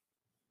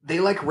they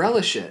like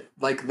relish it.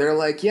 Like, they're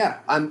like,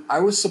 yeah,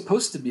 I was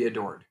supposed to be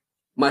adored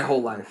my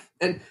whole life.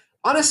 And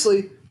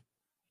honestly,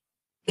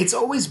 it's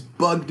always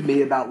bugged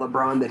me about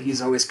LeBron that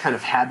he's always kind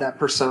of had that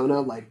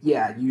persona, like,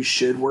 yeah, you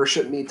should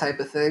worship me type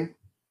of thing.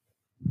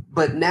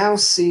 But now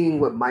seeing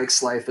what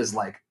Mike's life is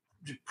like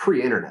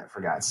pre-internet,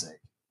 for God's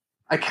sake,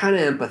 I kind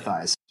of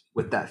empathize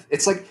with that.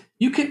 It's like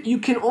you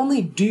can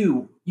only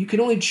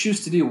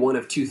choose to do one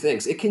of 2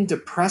 things. It can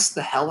depress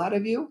the hell out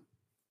of you,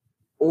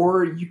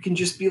 or you can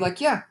just be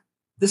like, yeah,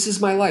 this is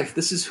my life.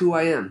 This is who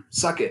I am.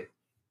 Suck it.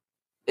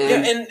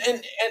 And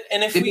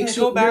if we can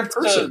go back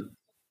to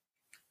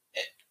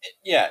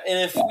and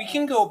if we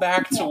can go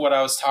back to what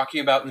I was talking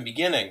about in the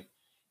beginning,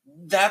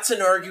 that's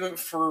an argument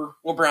for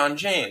LeBron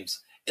James.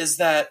 Is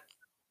that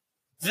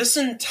this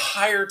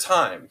entire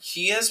time,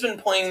 he has been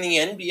playing the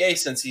NBA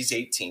since he's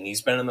 18.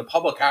 He's been in the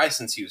public eye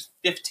since he was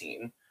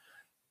 15.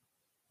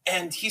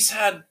 And he's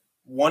had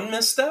 1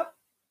 misstep.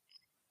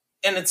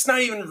 And it's not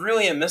even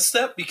really a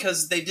misstep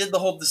because they did the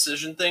whole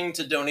decision thing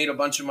to donate a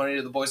bunch of money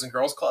to the Boys and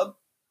Girls Club.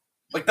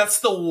 Like, that's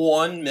the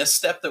 1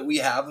 misstep that we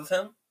have of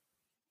him.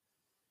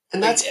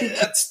 And that's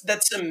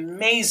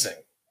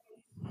amazing.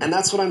 And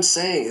that's what I'm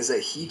saying, is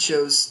that he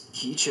chose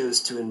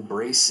to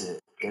embrace it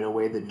in a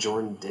way that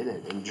Jordan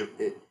didn't. And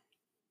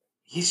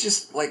he's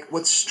just like,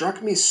 what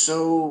struck me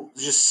so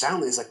just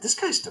soundly is like, this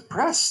guy's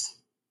depressed.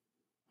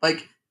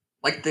 Like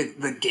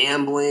the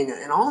gambling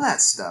and all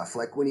that stuff.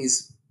 Like, when you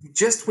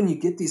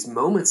get these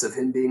moments of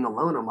him being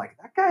alone, I'm like,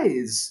 that guy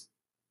is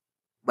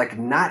like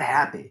not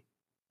happy.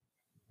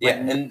 Yeah,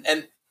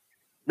 and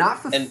not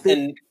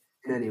fulfilling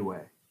in any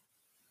way.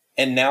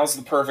 And now's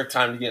the perfect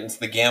time to get into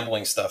the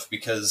gambling stuff,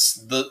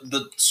 because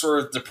the sort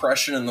of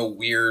depression and the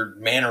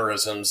weird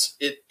mannerisms,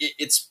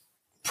 it's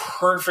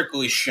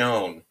perfectly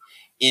shown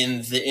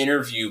in the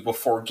interview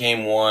before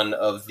game 1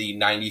 of the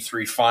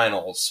 93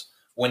 finals,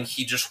 when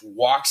he just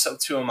walks up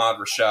to Ahmad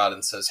Rashad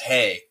and says,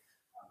 hey,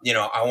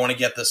 I want to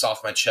get this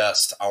off my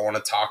chest. I want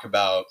to talk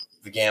about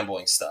the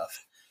gambling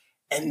stuff.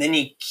 And then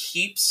he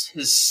keeps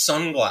his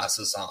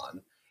sunglasses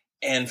on,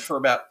 and for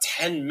about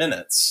 10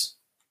 minutes,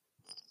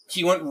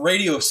 he went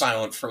radio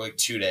silent for like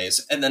 2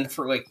 days, and then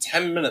for like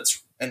 10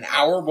 minutes, an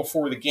hour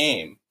before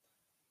game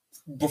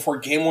 1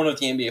 of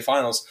the NBA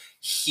Finals,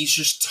 he's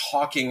just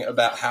talking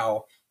about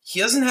how he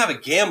doesn't have a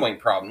gambling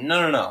problem.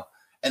 No.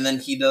 And then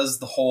he does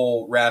the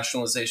whole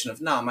rationalization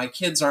of, my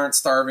kids aren't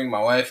starving,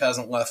 my wife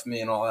hasn't left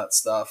me, and all that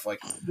stuff. Like,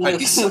 I'd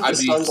be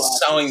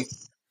selling.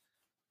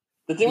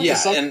 The thing with the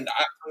sunglasses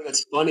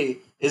that's funny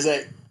is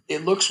that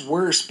it looks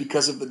worse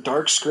because of the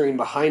dark screen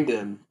behind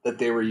him that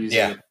they were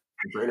using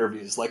for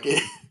interviews. Like,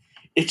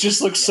 it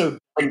just looks so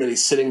dumb that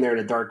he's sitting there in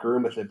a dark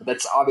room with it, but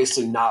that's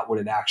obviously not what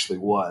it actually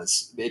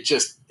was. It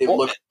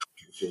looked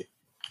goofy.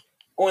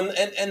 Well,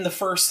 and the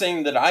first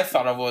thing that I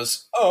thought of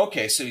was,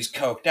 okay, so he's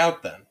coked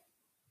out then.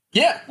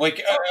 Yeah.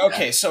 Like,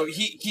 okay, so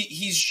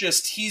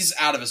he's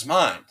out of his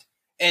mind.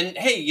 And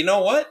hey, you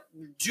know what?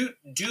 Do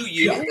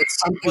you? Yeah,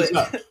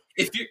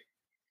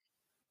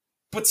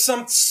 but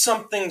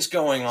something's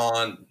going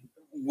on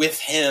with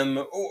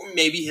him.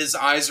 Maybe his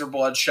eyes are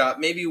bloodshot.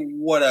 Maybe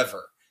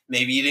whatever.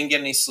 Maybe he didn't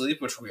get any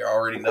sleep, which we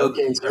already know that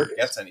he never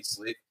gets any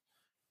sleep.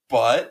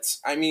 But,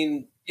 I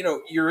mean,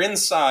 you're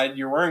inside,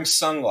 you're wearing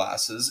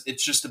sunglasses,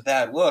 it's just a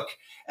bad look,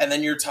 and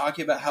then you're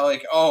talking about how,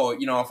 like,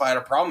 if I had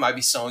a problem, I'd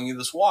be selling you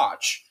this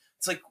watch.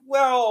 It's like,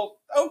 well,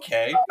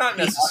 okay, not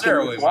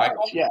necessarily,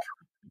 Michael. Yeah.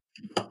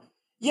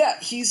 Yeah,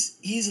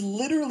 he's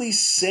literally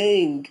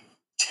saying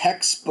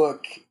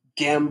textbook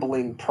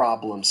gambling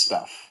problem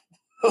stuff.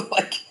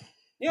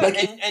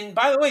 And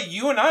by the way,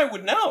 you and I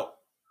would know.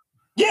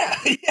 Yeah,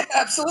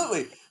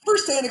 absolutely.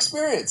 First-hand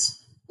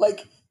experience.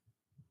 Like,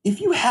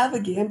 if you have a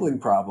gambling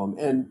problem,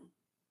 and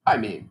I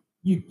mean,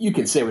 you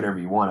can say whatever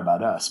you want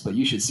about us, but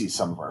you should see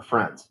some of our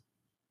friends.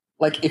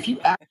 Like, if you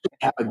actually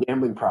have a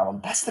gambling problem,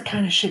 that's the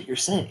kind of shit you're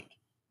saying.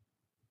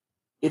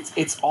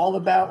 It's all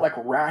about like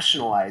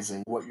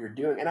rationalizing what you're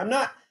doing. And I'm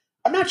not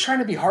trying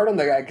to be hard on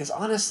the guy, because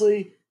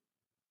honestly,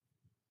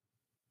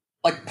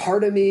 like,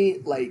 part of me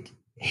like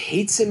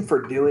hates him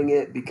for doing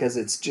it because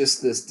it's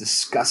just this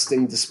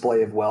disgusting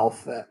display of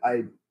wealth that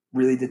I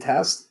really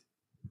detest.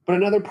 But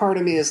another part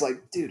of me is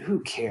like, dude,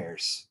 who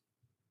cares?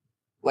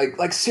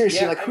 Like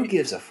seriously, who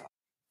gives a fuck?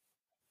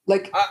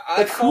 Like,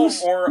 I fall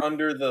more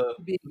under the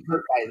being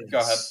hurt by this. Go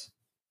ahead.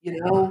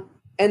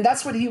 And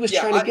that's what he was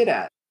trying to get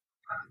at.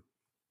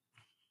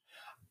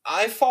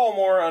 I fall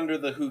more under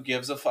the who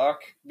gives a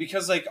fuck,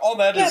 because like all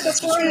that is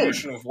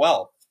distribution of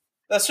wealth.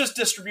 That's just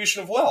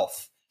distribution of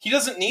wealth. He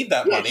doesn't need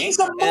that money. He's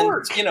a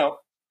mark. And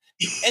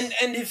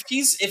if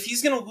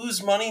he's gonna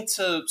lose money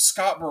to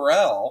Scott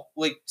Burrell,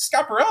 like,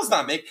 Scott Burrell's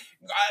not making.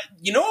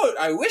 What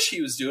I wish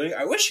he was doing?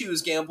 I wish he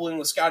was gambling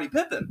with Scottie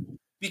Pippen,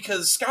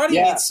 because Scottie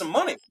needs some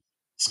money.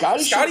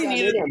 Scottie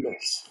needed to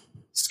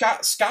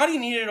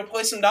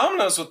play some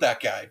dominoes with that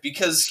guy,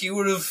 because he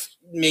wouldn't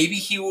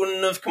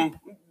have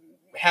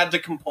had to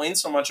complain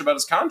so much about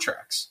his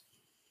contracts.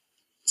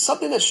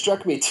 Something that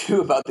struck me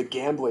too about the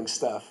gambling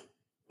stuff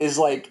is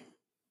like,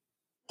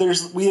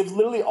 we have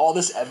literally all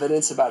this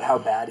evidence about how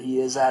bad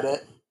he is at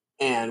it,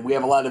 and we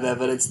have a lot of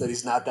evidence that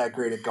he's not that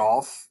great at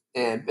golf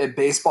and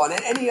baseball and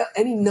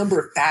any number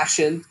of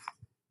fashion.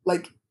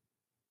 Like,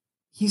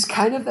 he's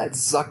kind of that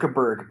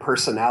Zuckerberg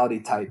personality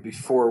type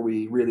before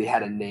we really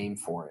had a name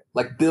for it.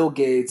 Like Bill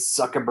Gates,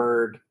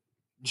 Zuckerberg,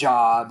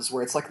 Jobs,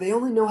 where it's like they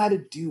only know how to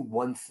do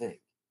one thing.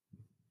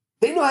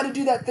 They know how to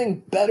do that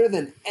thing better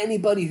than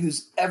anybody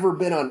who's ever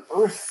been on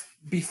Earth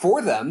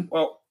before them.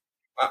 Well,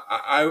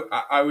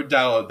 I would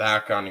dial it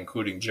back on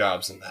including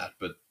Jobs in that,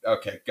 but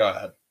okay, go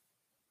ahead.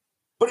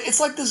 But it's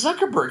like the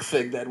Zuckerberg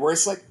thing then, where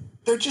it's like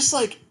they're just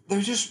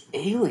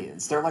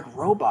aliens. They're like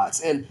robots.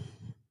 And,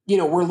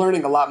 we're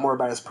learning a lot more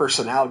about his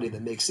personality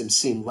that makes him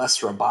seem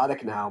less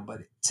robotic now.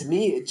 But to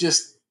me,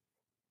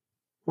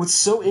 what's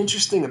so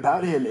interesting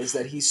about him is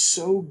that he's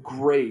so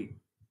great.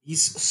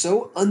 He's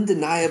so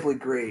undeniably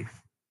great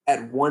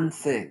at one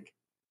thing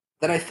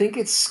that I think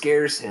it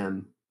scares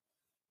him.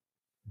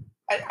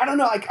 I don't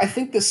know. I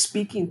think the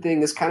speaking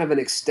thing is kind of an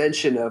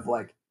extension of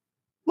like,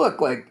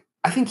 look, like,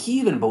 I think he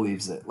even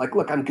believes it. Like,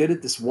 look, I'm good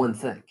at this one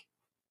thing.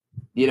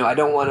 I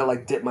don't want to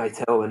like dip my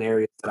toe in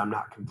areas that I'm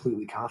not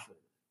completely confident.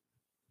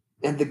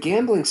 And the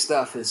gambling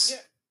stuff it's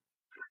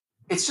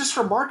just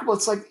remarkable.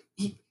 It's like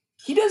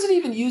he doesn't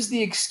even use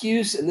the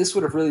excuse, and this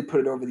would have really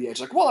put it over the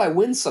edge. Like, well, I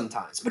win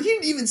sometimes, but he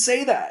didn't even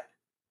say that.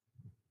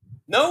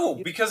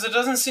 No, because it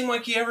doesn't seem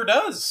like he ever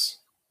does.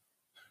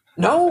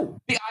 No,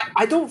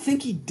 I don't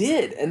think he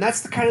did. And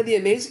that's the kind of the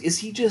amazing is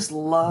he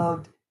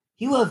loved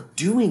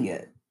doing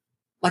it.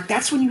 like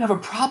that's when you have a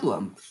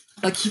problem.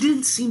 Like he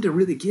didn't seem to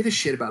really give a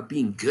shit about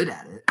being good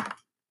at it.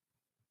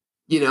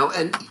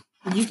 And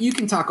you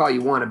can talk all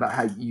you want about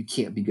how you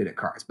can't be good at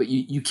cards, but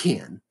you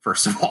can,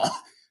 first of all.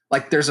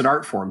 Like there's an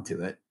art form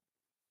to it.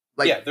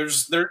 Like, yeah,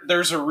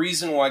 there's a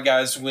reason why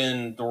guys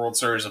win the World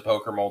Series of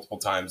Poker multiple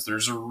times.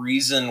 There's a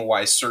reason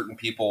why certain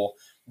people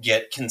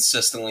get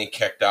consistently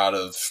kicked out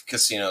of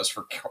casinos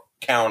for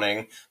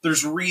counting.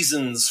 There's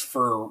reasons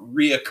for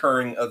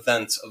reoccurring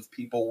events of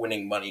people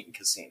winning money in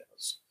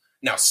casinos.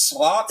 Now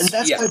slots,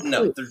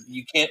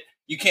 you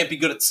can't be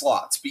good at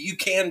slots, but you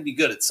can be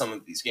good at some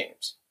of these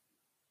games.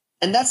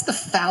 And that's the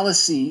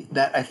fallacy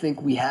that I think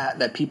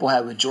that people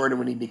had with Jordan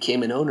when he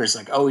became an owner. It's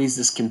like, oh, he's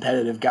this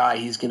competitive guy.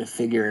 He's going to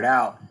figure it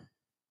out.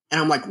 And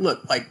I'm like,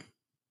 look, like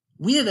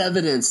we have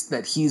evidence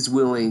that he's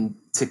willing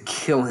to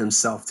kill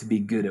himself to be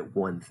good at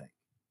one thing.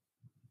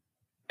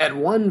 At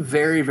one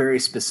very, very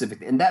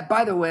specific. And that,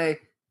 by the way,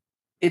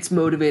 it's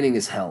motivating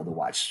as hell to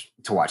watch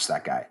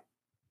that guy.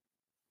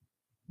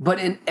 But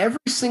in every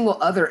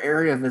single other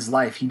area of his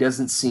life, he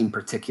doesn't seem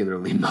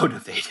particularly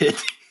motivated.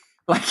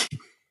 Like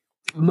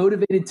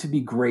motivated to be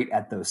great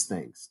at those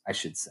things, I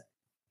should say.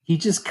 He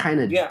just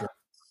kind of does.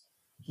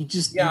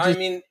 I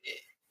mean,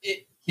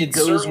 it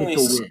goes certainly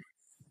with the win.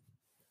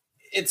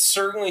 It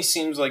certainly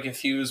seems like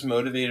if he was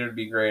motivated to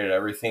be great at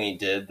everything he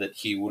did, that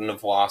he wouldn't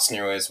have lost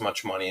nearly as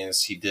much money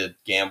as he did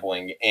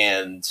gambling.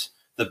 And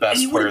the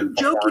best and player, he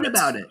joking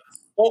about it.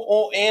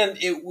 And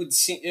it would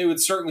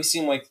certainly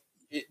seem like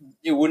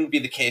it wouldn't be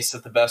the case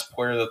that the best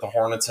player that the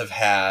Hornets have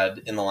had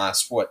in the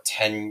last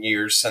 10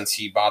 years since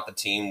he bought the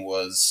team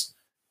was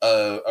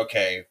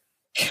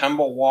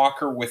Kemba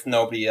Walker with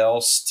nobody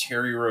else,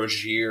 Terry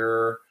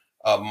Rozier,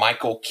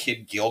 Michael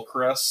Kidd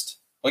Gilchrist.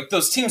 Like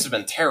those teams have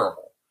been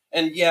terrible.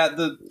 And yeah,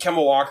 the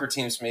Kemba Walker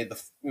teams made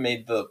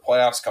the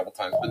playoffs a couple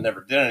times, but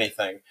never did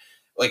anything.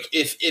 Like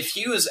if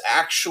he was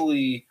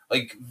actually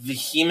like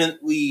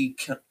vehemently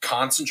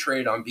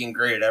concentrated on being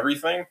great at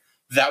everything,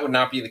 that would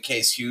not be the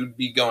case. He would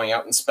be going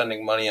out and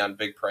spending money on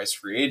big price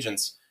free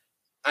agents.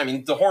 I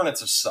mean, the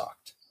Hornets have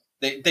sucked.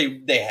 They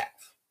have.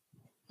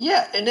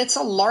 Yeah, and it's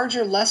a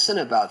larger lesson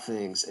about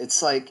things.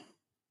 It's like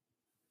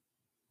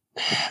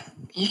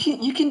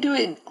you can do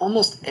it in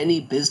almost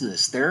any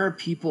business. There are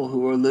people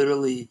who are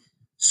literally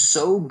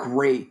so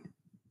great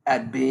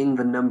at being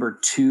the number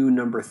 2,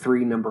 number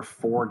 3, number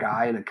 4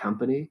 guy in a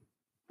company.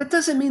 That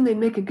doesn't mean they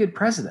make a good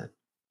president.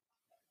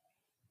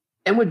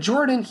 And with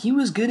Jordan, he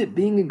was good at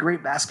being a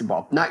great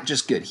basketball. Not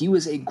just good. He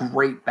was a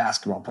great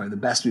basketball player, the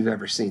best we've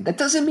ever seen. That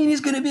doesn't mean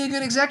he's going to be a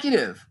good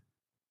executive.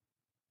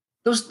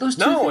 Those two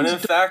no, things and in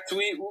fact,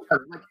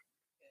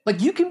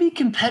 like you can be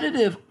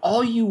competitive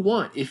all you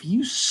want. If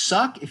you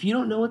suck, if you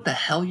don't know what the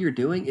hell you're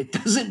doing, it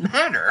doesn't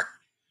matter.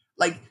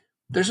 Like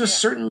there's a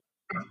certain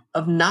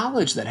of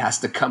knowledge that has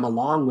to come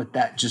along with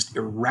that just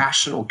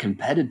irrational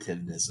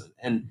competitiveness.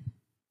 And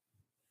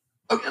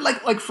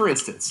like for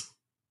instance,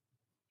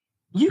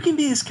 you can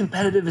be as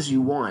competitive as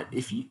you want.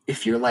 If you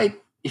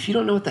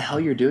don't know what the hell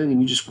you're doing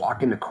and you just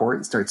walk into court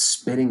and start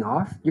spitting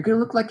off, you're going to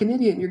look like an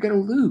idiot and you're going to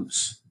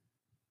lose.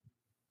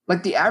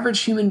 Like the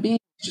average human being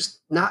is just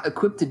not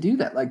equipped to do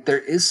that. Like there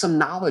is some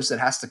knowledge that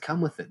has to come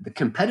with it. The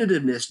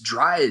competitiveness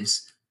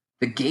drives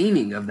the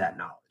gaining of that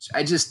knowledge.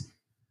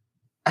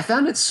 I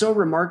found it so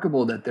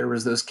remarkable that there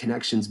was those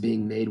connections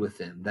being made with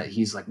him that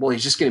he's like, well,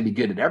 he's just going to be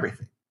good at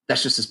everything.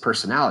 That's just his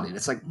personality. And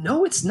it's like,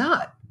 no, it's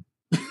not.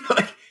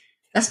 Like,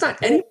 that's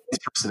not anyone's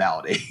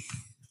personality.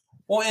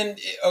 Well, and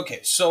okay,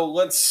 so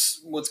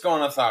let's go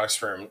on a thought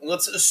experiment.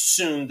 Let's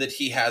assume that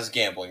he has a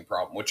gambling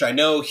problem, which I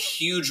know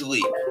huge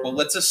leap, but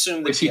let's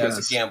assume that he has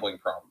a gambling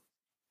problem.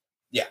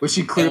 Yeah, which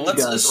he clearly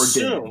does, or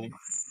did.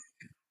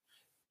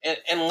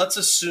 And let's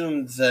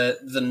assume that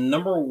the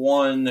number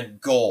one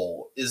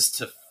goal is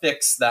to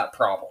fix that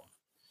problem.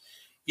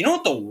 You know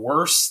what the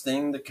worst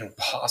thing that can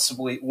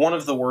possibly, one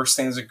of the worst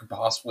things that could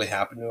possibly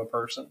happen to a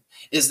person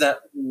is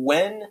that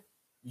when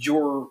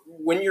you're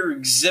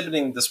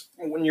exhibiting this,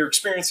 when you're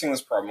experiencing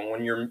this problem,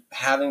 when you're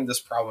having this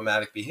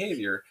problematic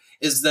behavior,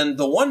 is then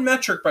the one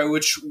metric by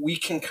which we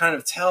can kind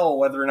of tell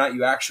whether or not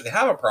you actually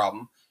have a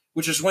problem,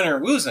 which is winning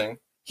or losing,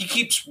 he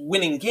keeps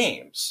winning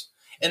games.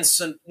 And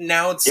so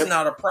now it's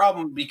not a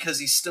problem because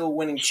he's still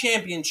winning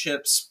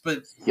championships,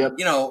 but you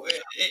know,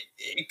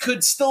 it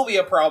could still be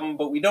a problem,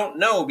 but we don't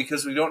know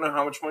because we don't know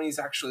how much money he's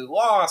actually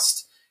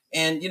lost.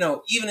 And, you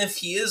know, even if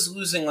he is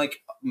losing like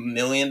 $1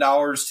 million,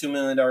 $2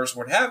 million,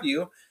 what have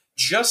you,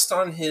 just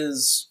on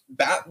his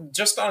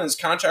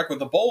contract with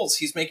the Bulls,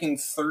 he's making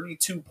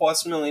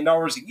 $32+ million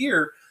a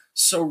year.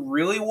 So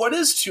really, what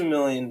is $2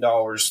 million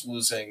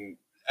losing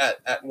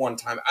at one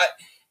time?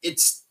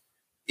 It's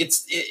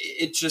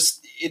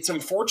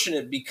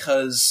unfortunate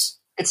because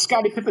it's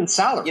Scottie Pippen's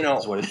salary. You know,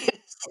 is what it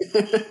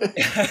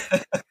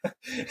is.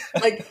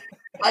 Like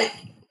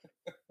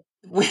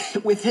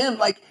with him,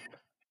 like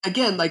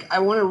again, like I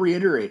want to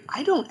reiterate,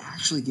 I don't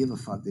actually give a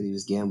fuck that he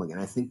was gambling, and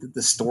I think that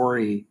the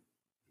story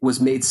was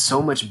made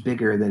so much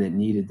bigger than it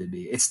needed to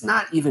be. It's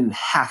not even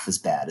half as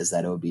bad as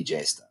that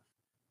OBJ stuff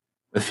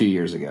a few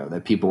years ago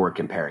that people were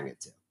comparing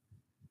it to.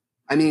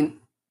 I mean,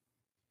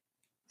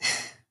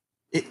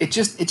 it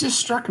just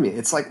struck me.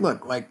 It's like,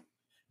 look, like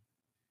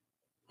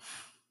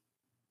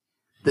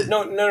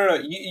no.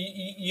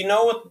 You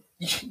know what?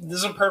 This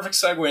is a perfect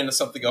segue into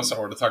something else I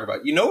wanted to talk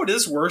about. You know what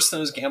is worse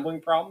than his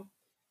gambling problem?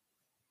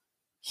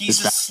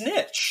 He's a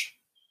snitch.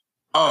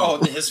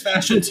 Oh, his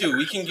fashion too.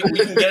 We can get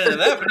into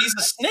that, but he's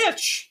a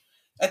snitch.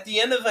 At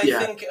the end of I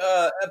think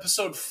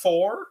episode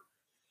 4,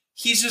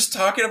 he's just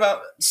talking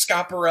about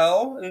Scott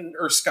Burrell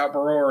or Scott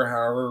Burrow or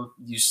however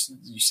you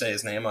say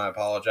his name. I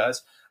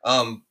apologize.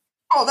 That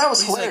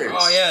was hilarious.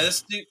 Like, oh yeah,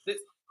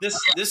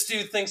 this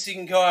dude thinks he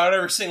can go out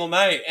every single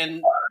night,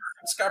 and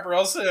Scott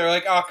Burrell's there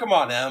like, oh come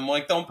on, Em,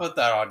 like don't put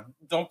that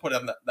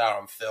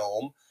on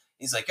film.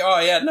 He's like, oh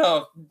yeah,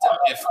 no,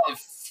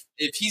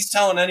 if he's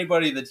telling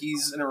anybody that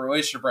he's in a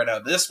relationship right now,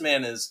 this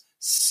man is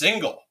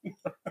single.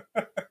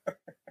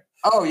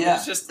 Oh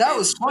yeah, that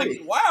was funny.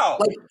 Like, wow.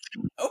 Like,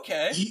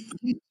 okay,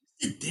 he's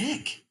a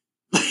dick.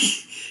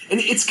 And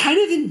it's kind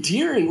of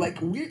endearing. Like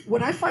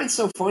what I find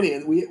so funny,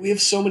 and we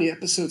have so many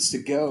episodes to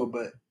go,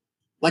 but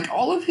like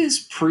all of his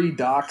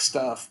pre-doc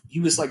stuff, he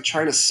was like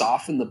trying to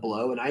soften the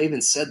blow, and I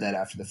even said that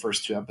after the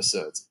first 2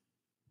 episodes.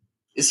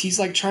 Is he's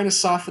like trying to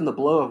soften the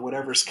blow of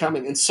whatever's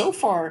coming, and so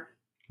far,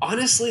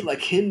 honestly,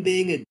 like him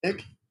being a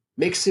dick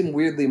makes him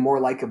weirdly more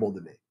likable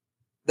to me.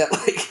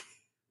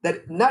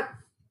 That not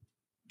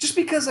just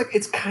because like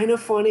it's kind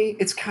of funny,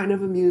 it's kind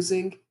of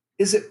amusing.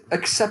 Is it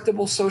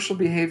acceptable social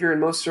behavior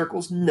in most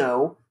circles?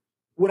 No.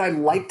 Would I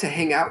like to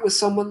hang out with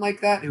someone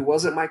like that who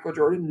wasn't Michael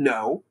Jordan?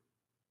 No.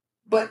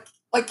 But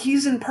like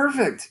he's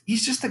imperfect.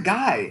 He's just a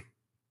guy.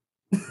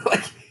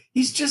 Like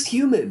he's just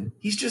human.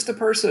 He's just a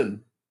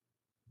person.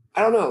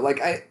 I don't know. Like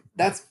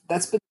that's been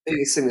the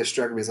biggest thing that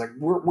struck me is like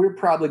we're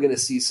probably going to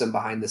see some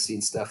behind the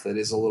scenes stuff that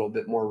is a little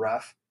bit more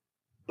rough,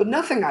 but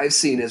nothing I've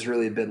seen has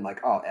really been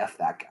like, oh, F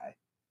that guy.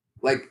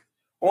 Like,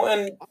 well,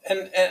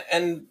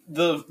 and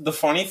the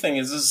funny thing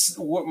is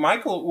what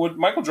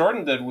Michael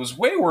Jordan did was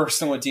way worse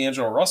than what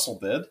D'Angelo Russell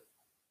did.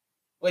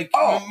 Like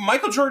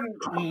Michael Jordan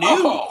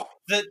knew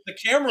that the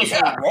cameras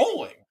were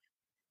rolling,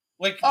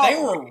 like they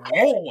were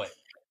rolling.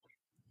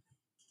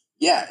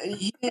 Yeah,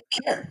 he didn't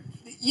care.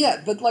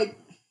 Yeah, but like.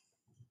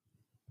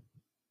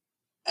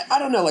 I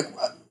don't know, like,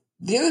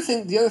 the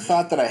other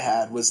thought that I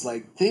had was,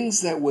 like,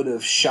 things that would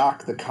have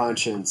shocked the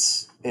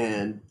conscience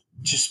and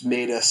just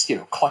made us,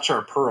 clutch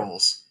our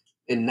pearls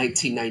in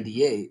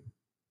 1998.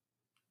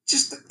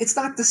 It's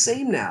not the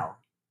same now.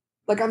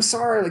 Like, I'm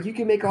sorry, like, you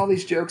can make all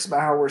these jokes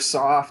about how we're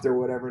soft or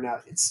whatever now.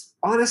 It's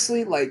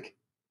honestly, like,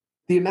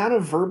 the amount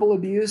of verbal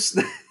abuse,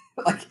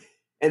 like,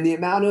 and the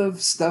amount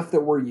of stuff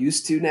that we're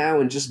used to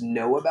now and just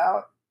know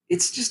about,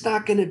 it's just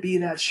not going to be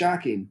that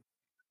shocking.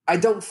 I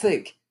don't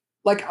think.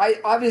 Like, I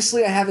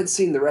haven't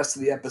seen the rest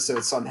of the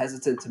episode, so I'm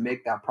hesitant to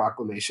make that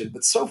proclamation.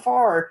 But so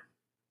far,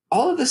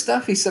 all of the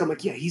stuff he said, I'm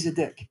like, yeah, he's a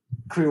dick,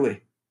 clearly.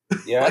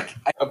 Yeah.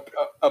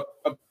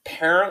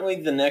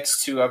 Apparently, the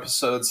next 2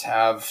 episodes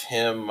have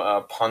him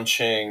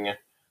punching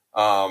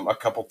a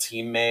couple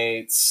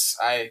teammates.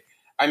 I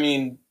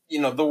mean,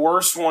 the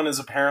worst one is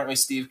apparently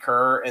Steve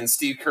Kerr, and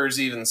Steve Kerr's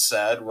even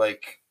said,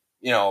 like,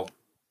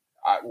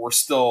 we're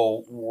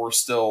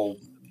still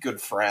good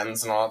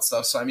friends and all that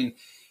stuff. So, I mean,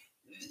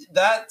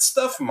 that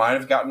stuff might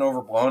have gotten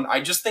overblown.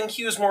 I just think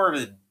he was more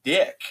of a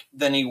dick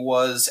than he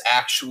was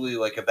actually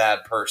like a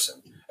bad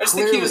person. I just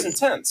think he was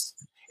intense.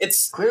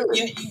 It's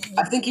clearly.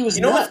 I think he was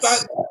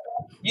nuts.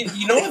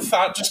 You know what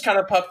thought just kind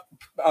of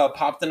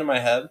popped into my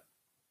head?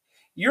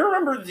 You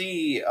remember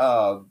the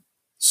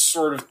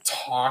sort of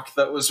talk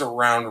that was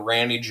around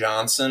Randy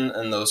Johnson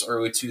and those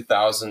early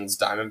 2000s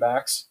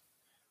Diamondbacks?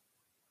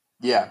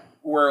 Yeah.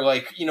 Where,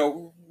 like,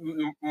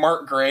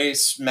 Mark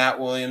Grace, Matt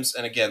Williams,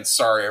 and again,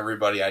 sorry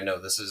everybody, I know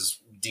this is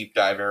deep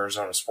dive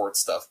Arizona sports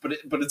stuff, but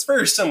it's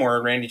very similar,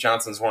 and Randy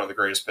Johnson's one of the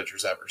greatest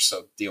pitchers ever,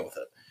 so deal with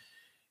it.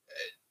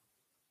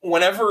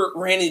 Whenever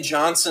Randy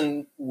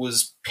Johnson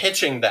was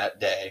pitching that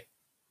day,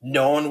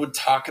 no one would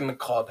talk in the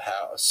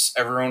clubhouse.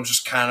 Everyone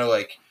just kind of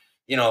like,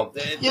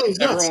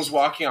 everyone was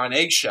walking on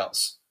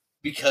eggshells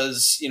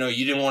because, you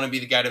didn't want to be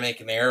the guy to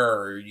make an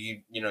error, or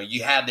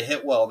you had to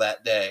hit well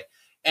that day.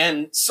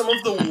 And some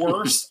of the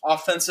worst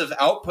offensive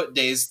output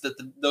days that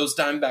those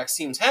Diamondbacks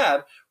teams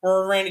had were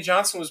where Randy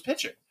Johnson was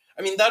pitching.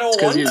 I mean, that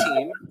 0-1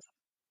 team,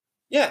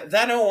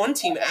 that 0-1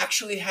 team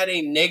actually had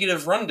a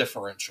negative run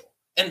differential,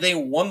 and they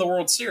won the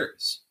World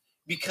Series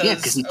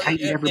because he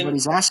tightened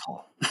everybody's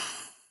asshole.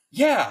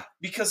 Yeah,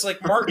 because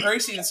like Mark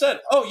Grace even said,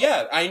 "Oh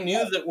yeah, I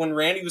knew that when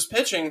Randy was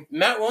pitching,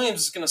 Matt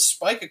Williams is going to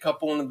spike a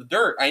couple into the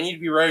dirt. I need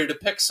to be ready to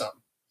pick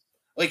some."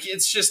 Like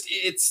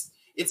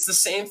it's the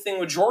same thing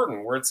with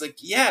Jordan, where it's like,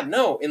 yeah,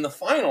 no, in the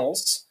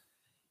finals,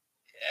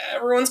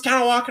 everyone's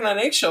kind of walking on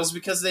eggshells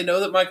because they know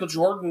that Michael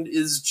Jordan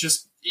is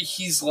just,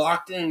 he's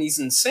locked in and he's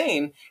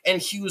insane.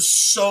 And he was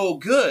so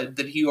good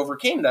that he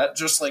overcame that,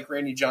 just like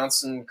Randy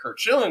Johnson and Curt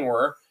Schilling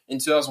were in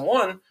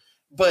 2001.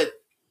 But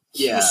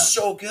he was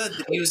so good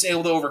that he was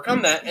able to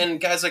overcome that.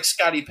 And guys like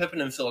Scottie Pippen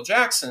and Phil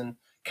Jackson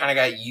kind of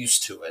got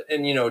used to it.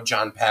 And,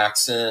 John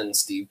Paxson,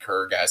 Steve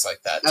Kerr, guys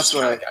like that just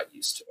kind of got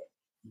used to it.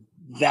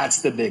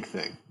 That's the big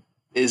thing.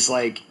 is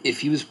like if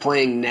he was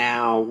playing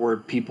now where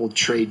people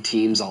trade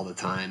teams all the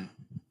time,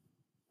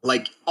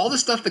 like all the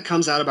stuff that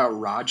comes out about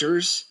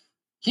Rodgers,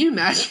 can you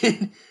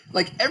imagine?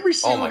 Like every Oh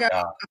single my guy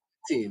god. on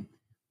the team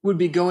would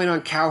be going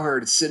on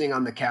Cowherd, sitting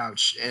on the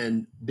couch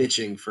and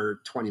bitching for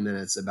 20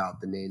 minutes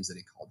about the names that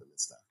he called him and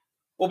stuff.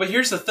 Well, but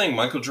here's the thing: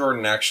 Michael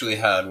Jordan actually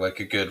had like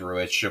a good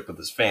relationship with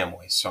his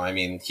family, so I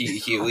mean,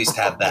 he at least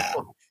had that.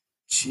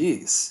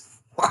 Jeez.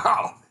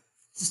 Wow.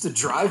 Just a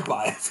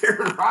drive-by of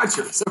Aaron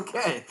Rodgers.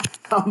 Okay.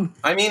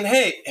 I mean,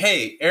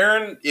 hey,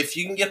 Aaron, if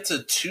you can get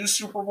to 2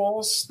 Super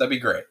Bowls, that'd be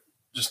great.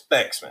 Just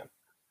thanks, man.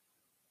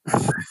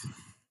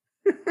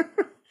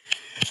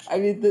 I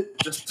mean,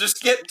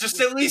 Just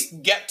at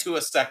least get to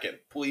a second,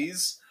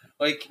 please.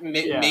 Like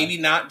Yeah. maybe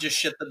not just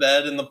shit the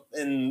bed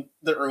in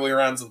the early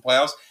rounds of the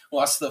playoffs.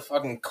 Lost to the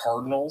fucking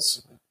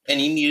Cardinals, and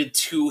he needed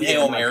 2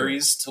 Hail not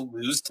Marys to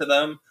lose to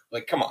them.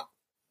 Like, come on.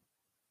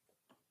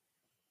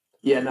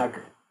 yeah, not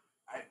great.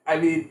 I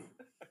mean,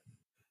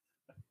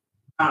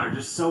 I don't know,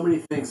 just so many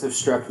things have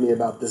struck me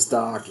about this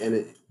doc,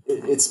 and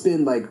it's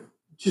been like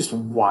just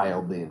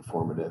wildly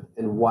informative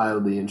and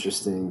wildly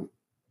interesting.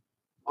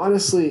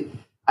 Honestly,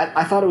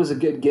 I thought it was a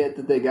good get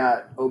that they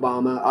got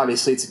Obama.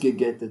 Obviously, it's a good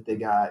get that they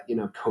got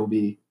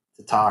Kobe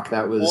to talk.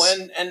 That was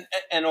Well,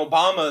 and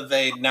Obama,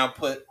 they now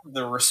put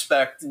the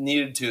respect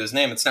needed to his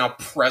name. It's now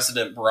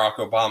President Barack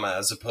Obama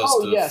as opposed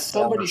to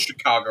former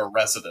Chicago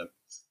resident.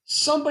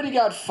 Somebody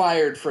got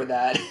fired for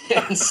that,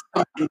 and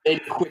somebody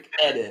made a quick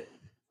edit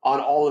on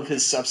all of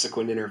his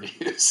subsequent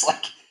interviews.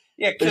 Like,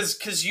 yeah,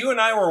 because you and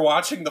I were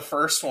watching the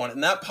first one,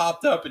 and that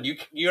popped up, and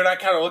you and I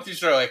kind of looked at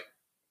each other like,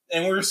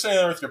 and we were sitting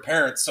there with your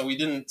parents, so we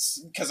didn't,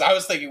 because I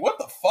was thinking, what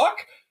the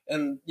fuck?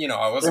 And,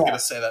 I wasn't going to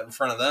say that in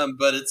front of them,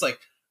 but it's like,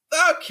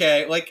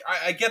 okay, like,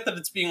 I get that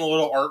it's being a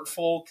little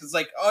artful, because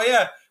like, oh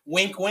yeah,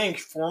 wink, wink,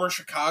 former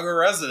Chicago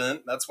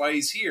resident, that's why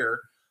he's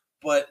here.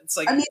 But it's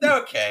like,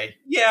 okay,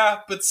 yeah,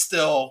 but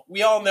still,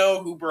 we all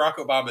know who Barack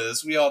Obama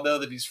is. We all know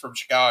that he's from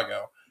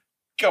Chicago.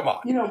 Come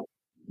on.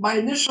 My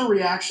initial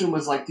reaction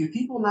was like, do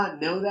people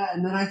not know that?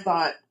 And then I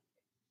thought,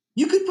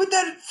 you could put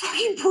that in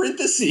fucking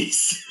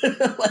parentheses.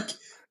 Like,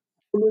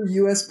 former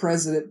U.S.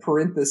 president,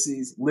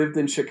 parentheses, lived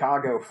in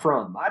Chicago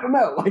from. I don't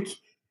know. Like,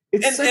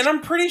 and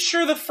I'm pretty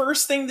sure the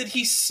first thing that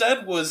he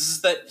said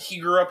was that he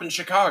grew up in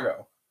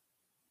Chicago.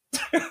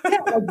 Yeah,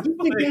 like, do you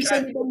think there's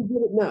anybody who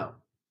didn't know?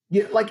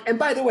 Yeah, like, and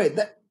by the way,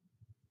 that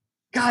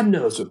God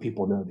knows what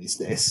people know these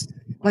days.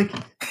 Like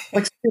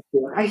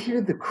seriously, I hear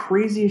the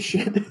craziest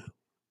shit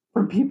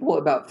from people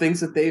about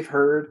things that they've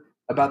heard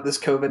about this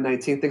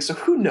COVID-19 thing. So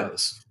who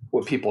knows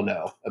what people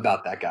know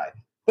about that guy?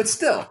 But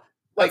still,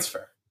 that's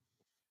fair.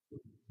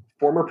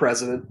 Former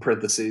president,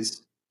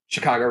 parentheses,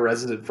 Chicago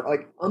resident,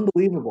 like,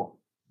 unbelievable.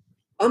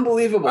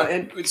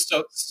 And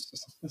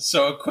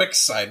so a quick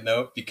side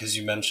note, because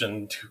you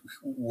mentioned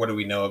what do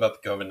we know about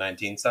the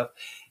COVID-19 stuff.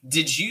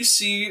 Did you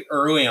see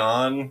early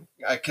on,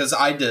 because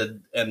I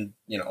did, and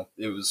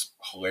it was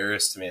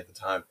hilarious to me at the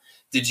time.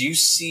 Did you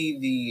see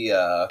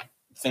the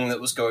thing that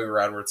was going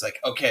around where it's like,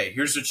 okay,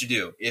 here's what you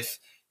do.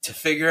 To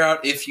figure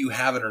out if you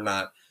have it or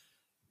not,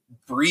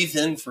 breathe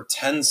in for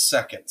 10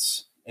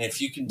 seconds. And if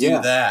you can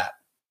do that,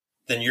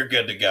 then you're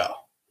good to go.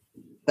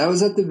 That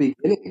was at the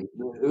beginning.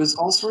 It was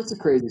all sorts of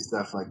crazy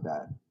stuff like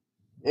that.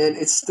 And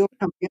it's still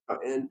coming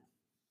out. And,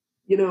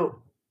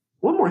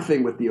 one more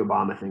thing with the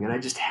Obama thing, and I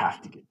just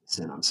have to get this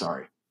in. I'm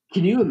sorry.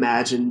 Can you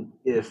imagine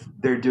if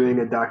they're doing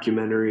a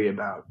documentary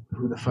about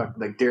who the fuck,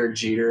 like Derek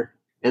Jeter,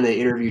 and they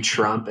interview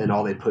Trump and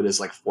all they put is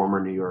like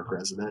former New York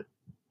resident?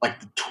 Like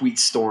the tweet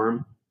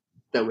storm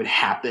that would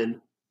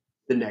happen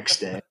the next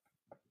day.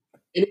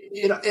 And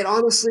it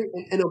honestly,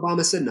 and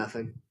Obama said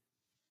nothing.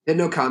 And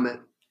no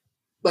comment.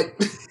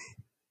 Like,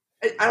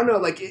 I don't know,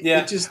 like,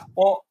 it just,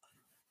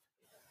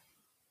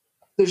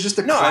 there's just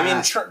a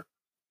class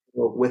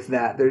with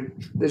that.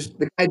 There's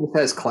the guy just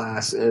has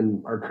class,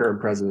 and our current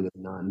president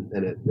is none,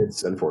 and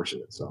it's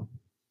unfortunate. So,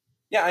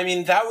 yeah, I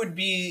mean, that would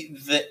be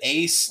the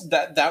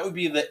that would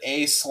be the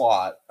A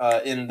slot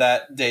in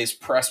that day's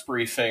press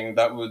briefing.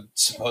 That would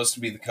supposed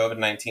to be the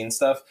COVID-19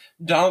 stuff.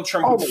 Donald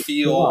Trump would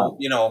feel,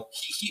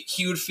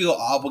 he would feel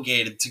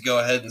obligated to go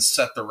ahead and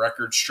set the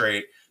record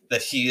straight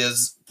that he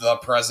is the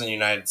president of the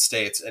United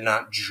States and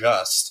not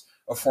just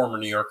a former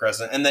New York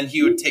resident. And then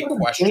he would take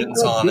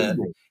questions on it.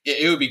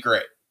 It would be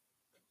great.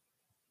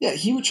 Yeah,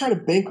 he would try to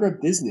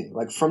bankrupt Disney,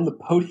 like, from the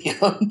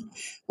podium.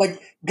 Like,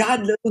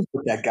 God knows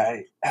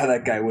how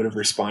that guy would have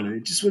responded.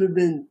 It just would have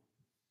been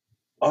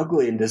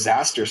ugly and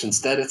disastrous.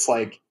 Instead, it's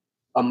like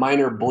a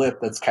minor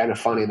blip that's kind of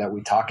funny that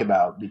we talk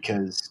about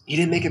because he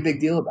didn't make a big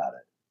deal about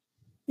it.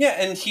 Yeah,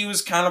 and he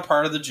was kind of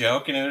part of the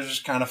joke, and it was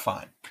just kind of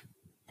fine.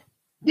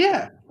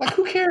 Yeah, like,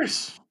 who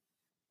cares?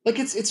 Like,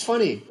 it's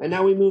funny, and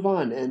now we move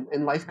on,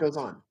 and life goes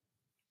on.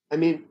 I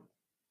mean,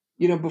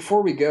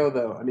 before we go,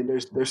 though, I mean,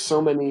 there's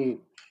so many...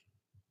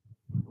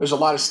 There's a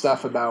lot of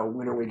stuff about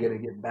when are we going to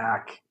get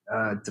back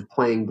to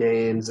playing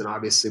games, and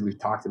obviously we've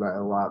talked about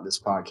it a lot in this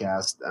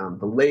podcast.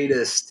 The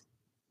latest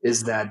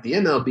is that the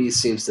MLB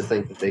seems to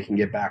think that they can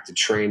get back to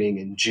training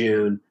in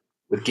June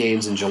with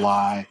games in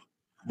July.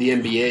 the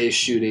NBA is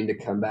shooting to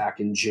come back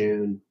in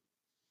June.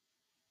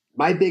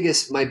 My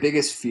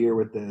biggest fear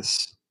with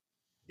this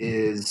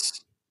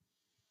is,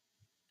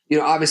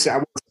 obviously I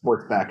want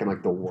sports back in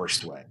like the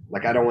worst way.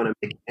 Like I don't want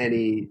to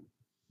make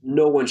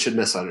no one should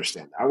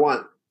misunderstand.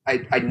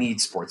 I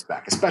need sports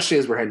back, especially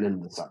as we're heading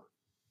into the summer.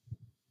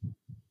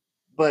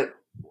 But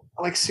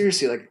like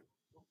seriously, like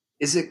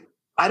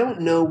I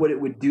don't know what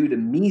it would do to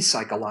me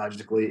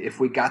psychologically if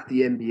we got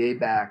the NBA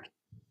back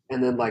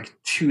and then like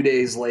 2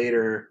 days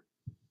later,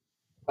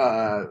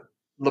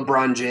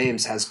 LeBron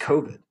James has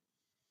COVID.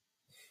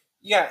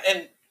 Yeah,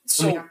 and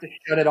so we have to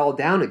shut it all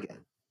down again.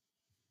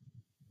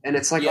 And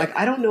it's like,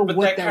 I don't know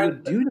what that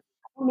would do.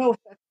 I don't know if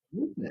that's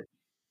movement.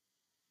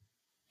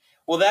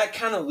 Well, that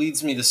kind of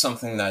leads me to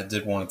something that I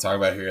did want to talk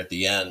about here at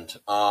the end.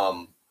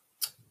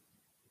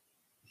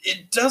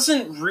 It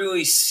doesn't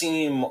really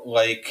seem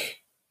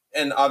like,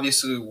 and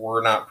obviously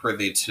we're not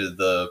privy to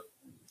the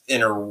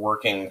inner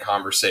working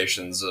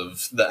conversations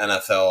of the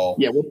NFL,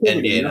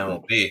 NBA, and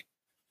MLB.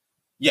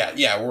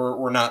 Yeah,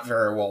 we're not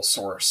very well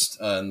sourced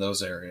in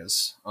those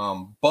areas.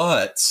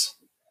 But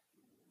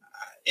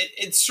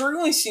it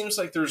certainly seems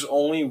like there's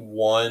only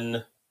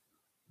one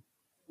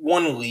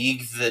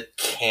league that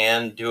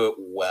can do it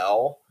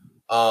well.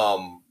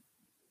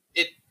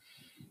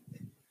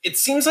 It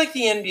seems like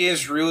the NBA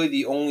is really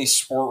the only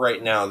sport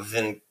right now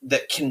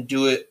that can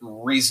do it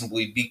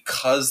reasonably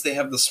because they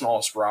have the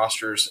smallest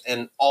rosters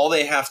and all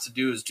they have to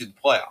do is do the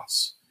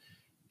playoffs.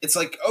 It's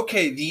like,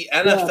 okay, the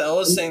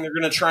NFL is saying they're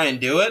going to try and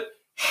do it.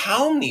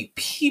 How many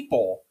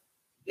people?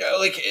 Yeah,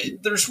 like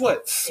there's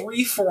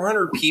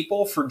 300-400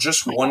 people for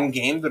just one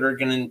game that are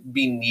going to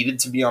be needed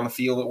to be on the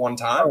field at one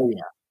time. Oh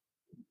yeah,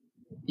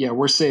 yeah.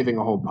 We're saving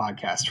a whole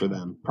podcast for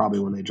them probably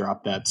when they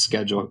drop that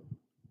schedule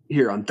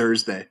here on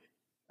Thursday.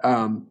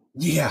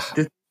 Yeah,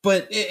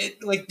 but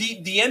like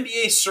the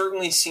NBA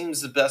certainly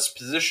seems the best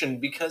position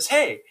because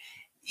hey,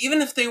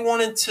 even if they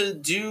wanted to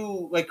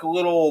do like a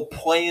little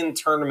play-in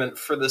tournament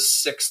for the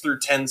 6 through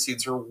 10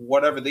 seeds or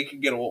whatever, they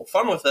could get a little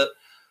fun with it.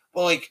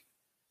 But like,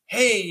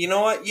 hey, you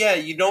know what? Yeah,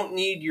 you don't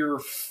need your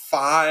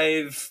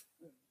 5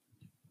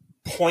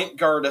 point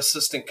guard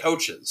assistant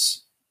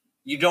coaches.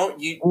 You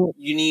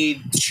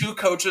need 2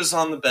 coaches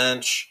on the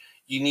bench.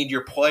 You need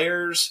your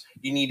players.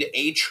 You need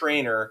a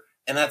trainer,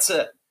 and that's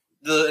it.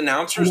 The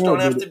announcers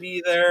don't have to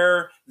be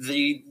there.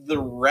 The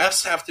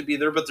refs have to be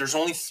there, but there's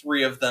only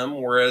 3 of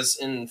them. Whereas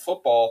in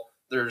football,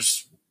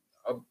 there's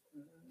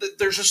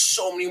just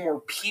so many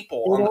more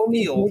people on the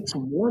field. It takes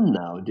one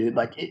though, dude.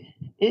 Like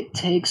it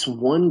takes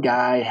one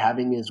guy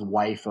having his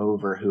wife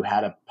over who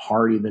had a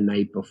party the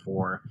night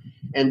before.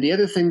 And the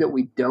other thing that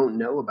we don't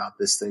know about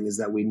this thing is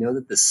that we know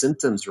that the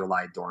symptoms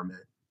lie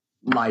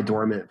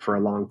dormant for a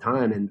long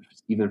time and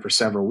even for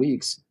several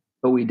weeks.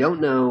 But we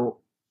don't know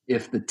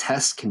if the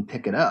test can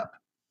pick it up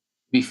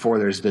before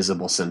there's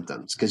visible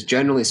symptoms. Because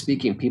generally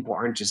speaking, people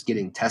aren't just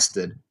getting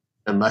tested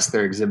unless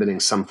they're exhibiting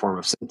some form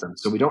of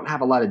symptoms. So we don't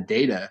have a lot of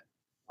data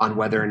on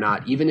whether or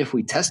not, even if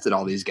we tested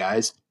all these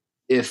guys,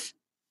 if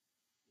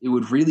it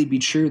would really be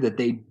true that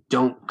they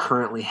don't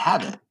currently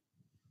have it.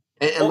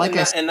 And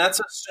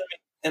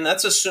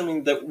that's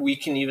assuming that we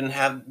can even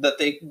have that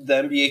the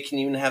NBA can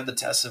even have the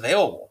tests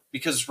available,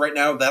 because right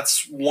now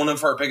that's one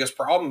of our biggest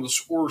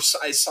problems. Or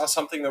I saw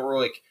something that we're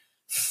like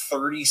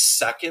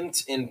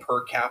 32nd in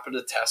per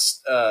capita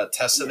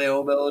test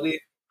availability.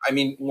 I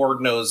mean,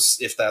 Lord knows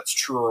if that's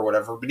true or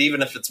whatever, but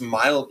even if it's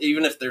mild,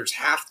 even if there's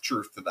half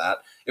truth to that,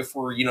 if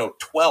we're,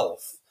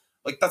 12th,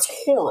 like that's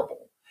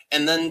horrible.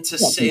 And then to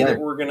say that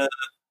we're going to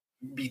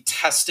be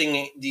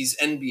testing these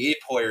NBA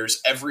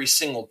players every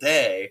single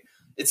day,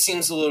 it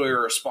seems a little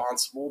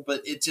irresponsible,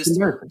 but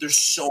there's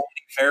so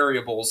many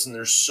variables and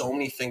there's so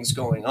many things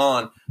going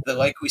on that,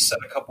 like we said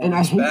a couple of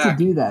weeks back, I hate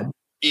to do that.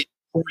 It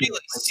really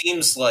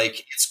seems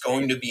like it's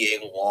going to be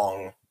a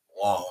long,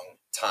 long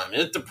time.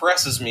 And it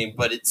depresses me,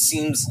 but it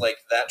seems like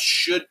that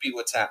should be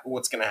what's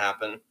going to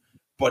happen.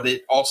 But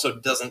it also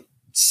doesn't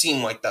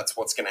seem like that's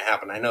what's going to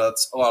happen. I know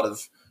that's a lot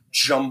of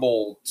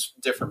jumbled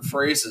different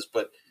phrases,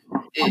 but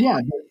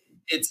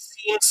it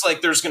seems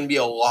like there's going to be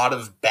a lot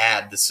of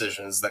bad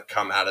decisions that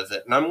come out of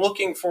it. And I'm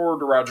looking forward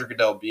to Roger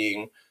Goodell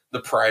being the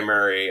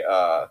primary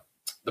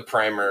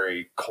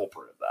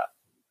culprit of that.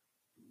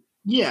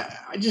 Yeah,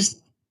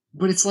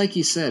 but it's like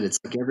you said, it's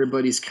like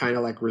everybody's kind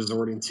of like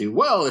resorting to,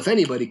 well, if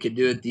anybody could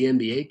do it, the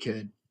NBA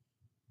could.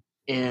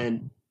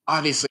 And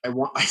obviously I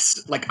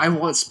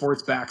want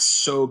sports back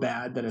so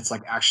bad that it's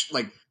like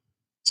actually like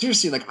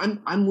seriously, like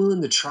I'm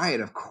willing to try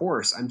it, of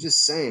course. I'm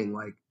just saying,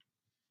 like,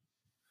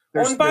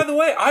 and by the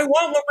way, I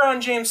want LeBron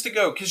James to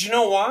go because you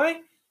know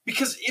why?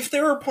 Because if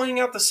they were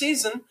playing out the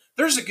season,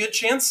 there's a good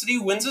chance that he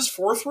wins his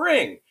 4th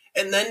ring.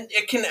 And then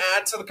it can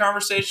add to the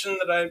conversation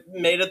that I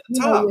made at the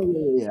top.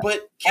 Yeah.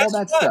 But guess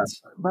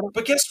what?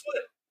 But guess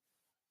what?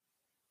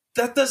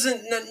 That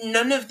doesn't.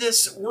 None of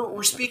this.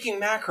 We're speaking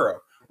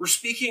macro. We're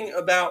speaking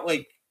about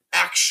like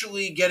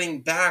actually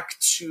getting back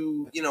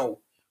to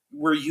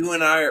where you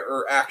and I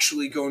are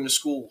actually going to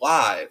school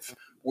live,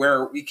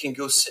 where we can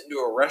go sit into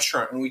a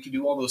restaurant and we can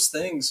do all those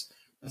things.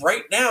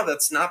 Right now,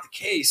 that's not the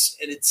case,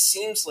 and it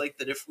seems like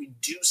that if we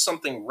do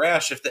something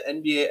rash, if the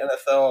NBA,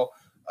 NFL,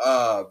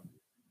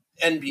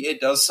 NBA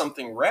does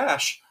something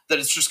rash, that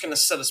it's just going to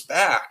set us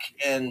back.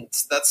 And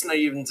that's not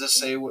even to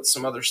say what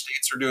some other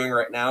states are doing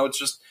right now. It's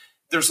just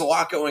there's a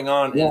lot going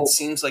on, and it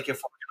seems like if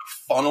we're going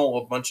to funnel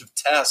a bunch of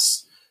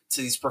tests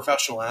to these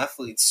professional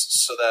athletes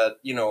so that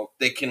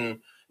they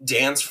can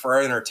dance for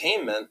our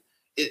entertainment,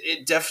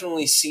 it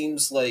definitely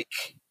seems like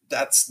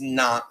that's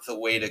not the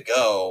way to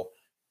go,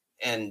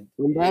 and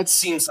it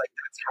seems like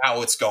that's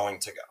how it's going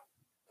to go.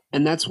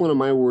 And that's one of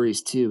my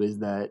worries too, is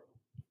that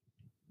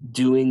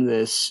doing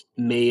this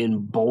may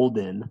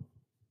embolden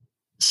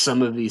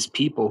some of these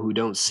people who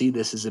don't see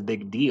this as a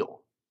big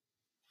deal.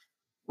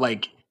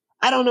 Like,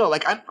 I don't know.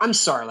 Like, I'm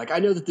sorry. Like, I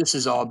know that this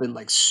has all been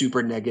like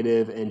super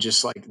negative and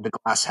just like the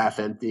glass half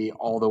empty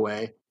all the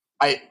way.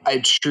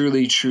 I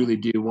truly, truly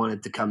do want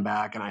it to come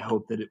back, and I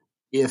hope that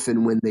if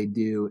and when they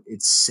do,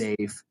 it's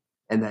safe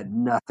and that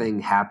nothing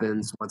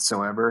happens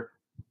whatsoever.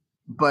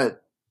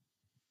 But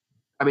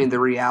I mean, the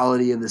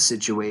reality of the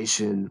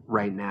situation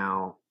right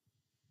now,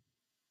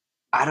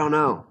 I don't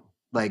know.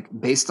 Like,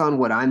 based on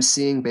what I'm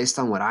seeing, based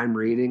on what I'm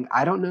reading,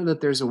 I don't know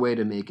that there's a way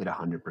to make it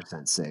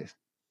 100% safe.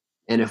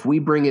 And if we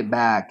bring it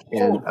back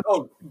and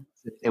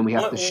we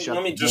have to shut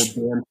the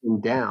whole damn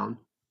thing down,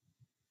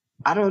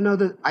 I don't know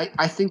that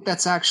I think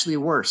that's actually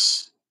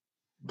worse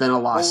than a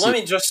lawsuit. Well,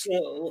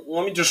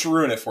 let me just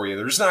ruin it for you.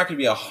 There's not going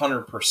to be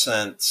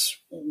 100%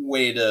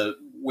 way to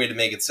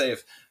make it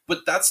safe,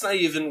 but that's not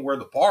even where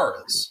the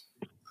bar is.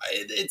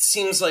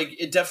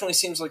 It definitely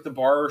seems like the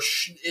bar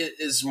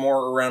is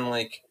more around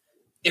like,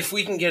 if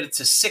we can get it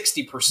to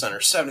 60% or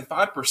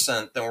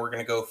 75%, then we're going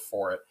to go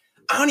for it.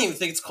 I don't even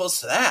think it's close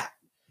to that.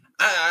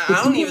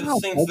 I don't even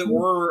think that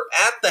we're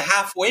at the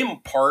halfway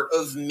part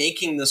of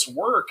making this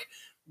work,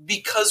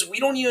 because we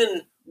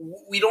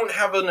don't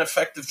have an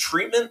effective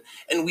treatment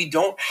and we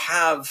don't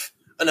have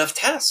enough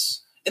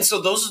tests. And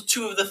so those are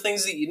two of the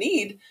things that you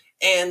need.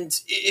 And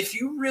if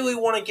you really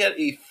want to get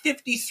a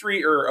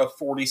 53 or a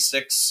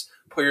 46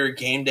 player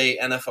game day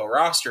NFL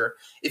roster,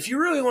 if you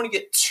really want to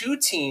get two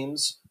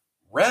teams,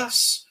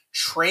 refs,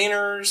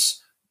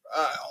 trainers,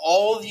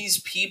 all these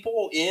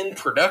people in,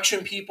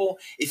 production people,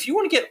 if you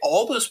want to get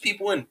all those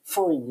people in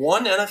for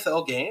one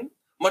NFL game,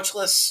 much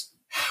less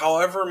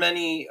however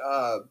many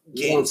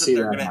games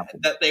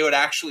that they would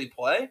actually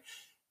play,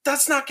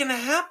 that's not going to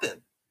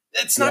happen.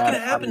 It's not going to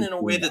happen in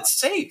a way that's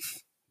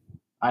safe.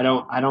 I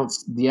don't,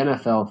 the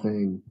NFL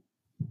thing,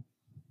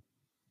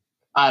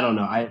 I don't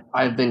know.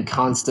 I've been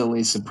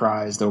constantly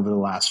surprised over the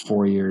last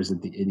 4 years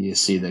at the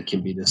idiocy that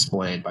can be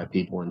displayed by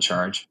people in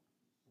charge.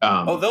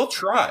 They'll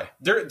try.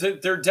 They're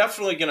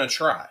definitely going to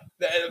try.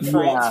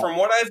 From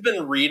what I've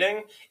been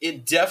reading,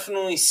 it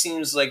definitely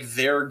seems like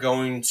they're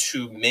going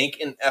to make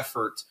an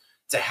effort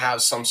to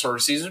have some sort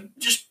of season,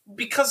 just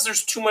because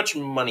there's too much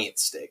money at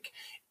stake.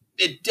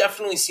 It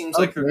definitely seems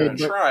like they're going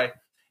to try,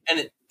 and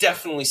it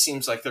definitely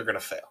seems like they're going to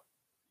fail.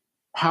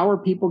 How are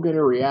people going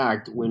to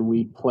react when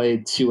we play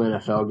 2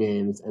 NFL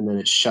games and then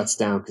it shuts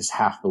down because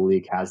half the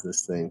league has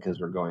this thing because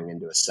we're going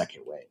into a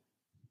second wave?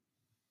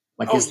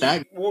 Like, is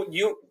that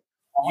you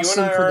and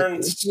I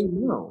aren't?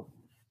 No.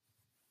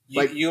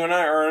 You and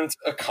I aren't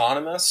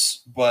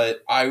economists,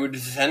 but I would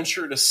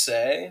venture to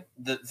say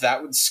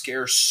that would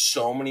scare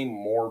so many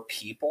more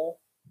people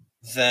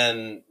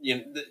than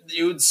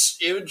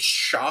it would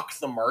shock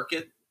the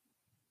market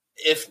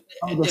if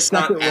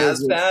not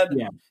as bad.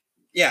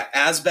 Yeah,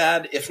 as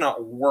bad, if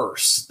not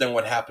worse, than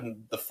what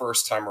happened the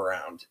first time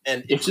around.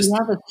 And if we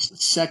have a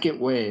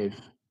second wave,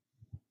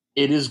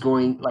 it is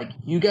going, like,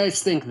 you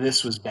guys think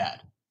this was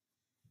bad.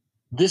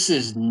 This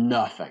is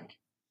nothing.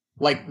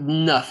 Like,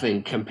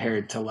 nothing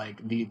compared to,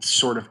 like, the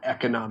sort of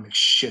economic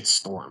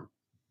shitstorm.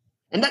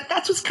 And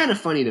that's what's kind of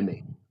funny to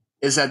me,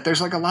 is that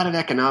there's, like, a lot of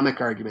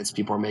economic arguments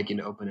people are making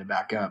to open it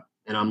back up.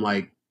 And I'm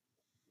like,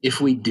 if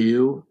we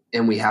do,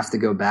 and we have to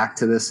go back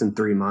to this in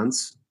 3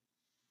 months,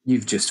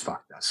 you've just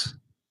fucked us.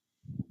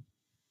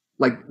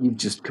 Like, you've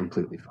just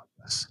completely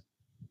fucked us.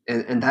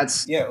 And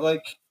that's... Yeah,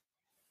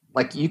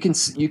 like you can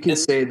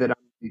say that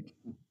I'm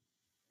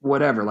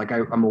whatever, like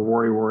I'm a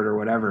worrywart or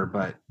whatever,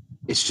 but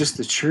it's just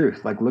the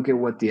truth. Like, look at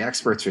what the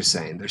experts are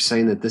saying. They're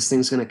saying that this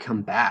thing's going to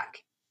come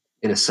back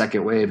in a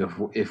second wave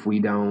if we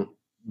don't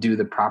do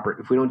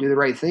the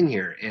right thing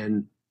here.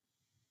 And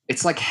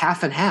it's like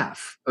half and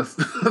half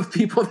of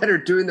people that are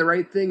doing the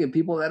right thing and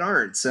people that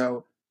aren't.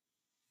 So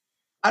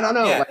I don't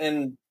know. Yeah,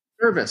 I'm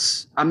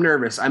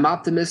nervous. I'm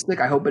optimistic.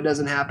 I hope it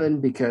doesn't happen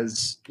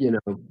because,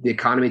 the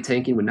economy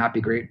tanking would not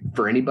be great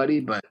for anybody,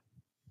 but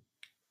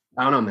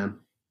I don't know, man.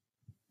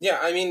 Yeah,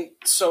 I mean,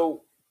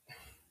 so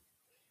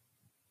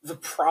the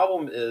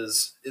problem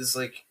is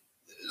like,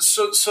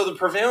 so the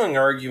prevailing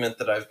argument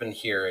that I've been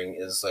hearing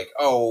is like,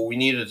 oh, we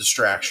need a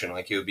distraction,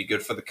 like it would be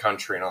good for the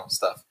country and all that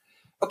stuff.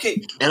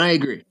 Okay. And I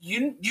agree.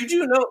 You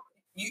do know,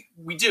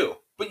 we do,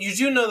 but you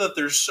do know that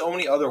there's so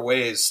many other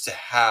ways to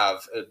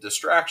have a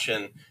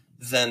distraction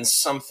than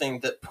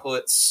something that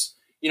puts,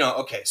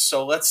 okay,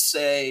 so let's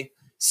say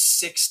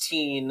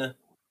 16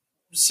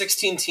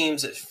 16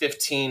 teams at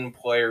 15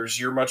 players.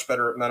 You're much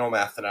better at mental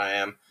math than I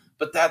am,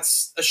 but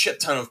that's a shit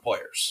ton of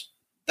players.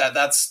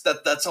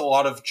 That's a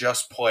lot of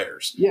just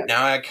players. Yeah.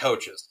 Now add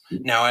coaches.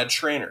 Now add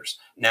trainers.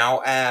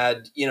 Now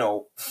add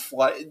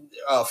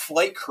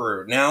flight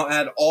crew. Now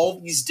add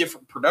all these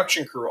different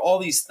production crew. All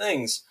these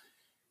things.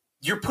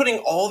 You're putting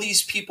all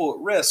these people at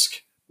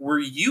risk where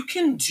you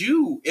can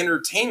do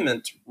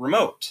entertainment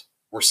remote.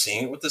 We're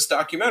seeing it with this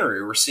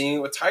documentary. We're seeing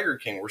it with Tiger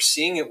King. We're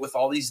seeing it with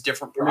all these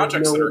different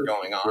projects that are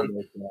going on.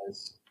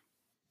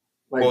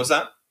 What was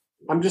that?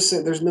 I'm just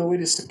saying there's no way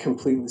to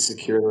completely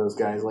secure those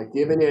guys. Like, do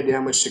you have any idea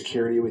how much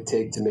security it would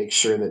take to make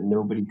sure that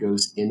nobody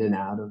goes in and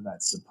out of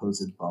that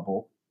supposed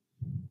bubble?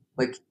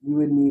 Like, you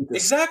would need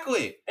this.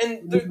 Exactly.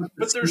 And but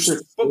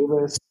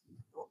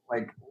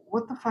like,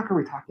 what the fuck are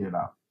we talking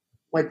about?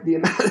 Like, the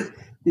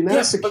amount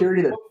of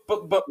security that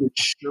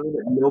ensure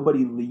that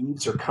nobody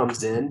leaves or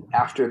comes in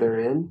after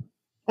they're in,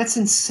 that's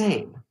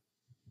insane.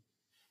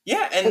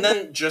 Yeah, and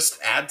then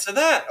just add to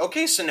that.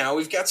 Okay, so now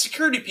we've got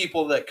security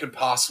people that could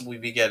possibly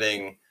be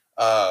getting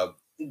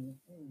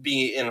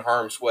be in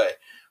harm's way.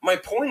 My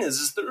point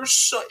is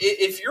there's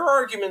if your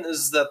argument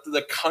is that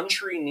the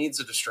country needs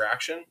a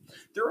distraction,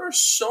 there are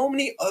so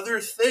many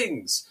other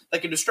things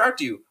that can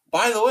distract you.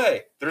 By the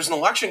way, there's an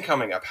election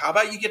coming up. How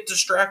about you get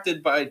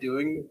distracted by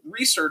doing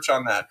research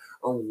on that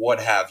or what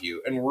have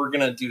you? And we're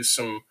going to do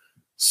some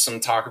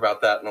talk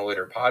about that in a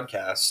later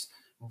podcast.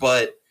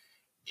 But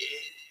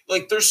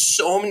like, there's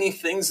so many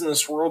things in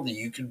this world that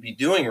you could be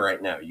doing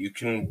right now. You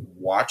can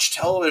watch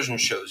television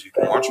shows. You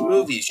can watch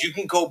movies. You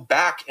can go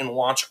back and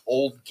watch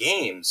old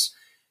games.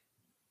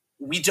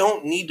 We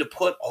don't need to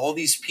put all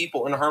these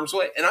people in harm's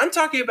way. And I'm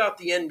talking about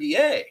the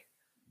NBA.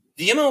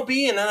 The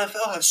MLB and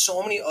NFL have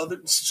so many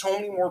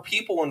more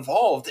people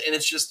involved, and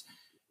it's just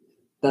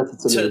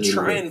to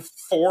try and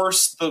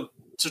force the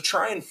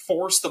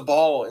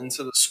ball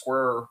into the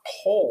square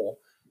hole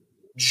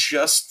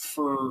just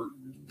for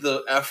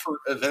the effort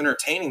of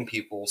entertaining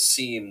people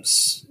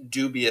seems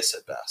dubious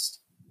at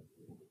best.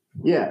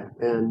 Yeah,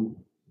 and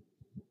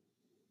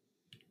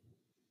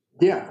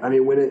yeah, I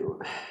mean, when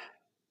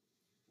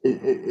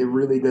it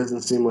really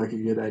doesn't seem like a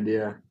good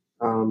idea,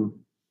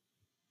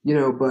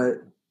 but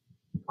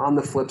on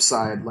the flip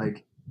side,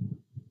 like,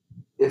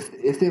 if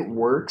it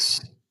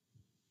works,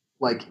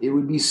 like, it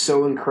would be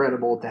so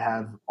incredible to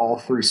have all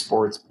three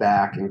sports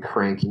back and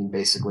cranking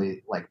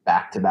basically like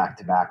back to back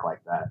to back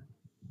like that.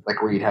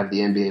 Like, where you'd have the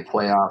NBA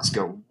playoffs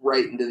go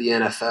right into the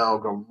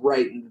NFL, go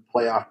right into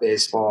playoff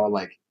baseball.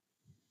 Like,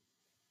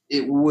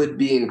 it would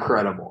be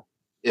incredible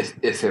if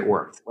it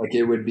worked. Like,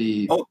 it would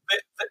be. Oh,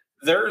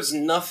 there's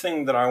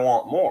nothing that I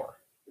want more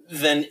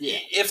than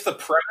if the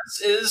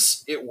premise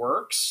is it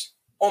works.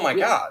 Oh my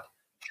God.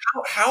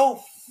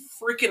 How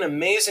freaking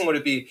amazing would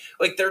it be?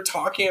 Like, they're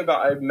talking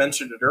about, I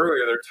mentioned it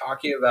earlier, they're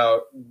talking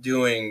about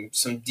doing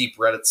some deep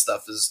Reddit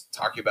stuff, is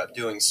talking about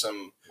doing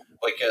some,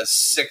 like, a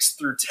 6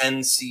 through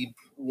 10 seed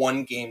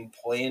 1-game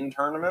play-in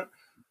tournament.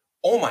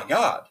 Oh my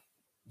God.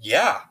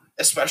 Yeah.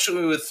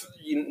 Especially with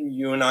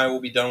you and I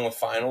will be done with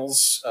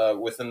finals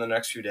within the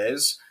next few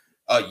days.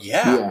 Give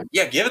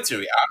it to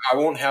me. I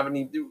won't have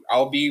any,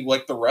 I'll be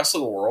like the rest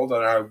of the world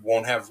and I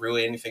won't have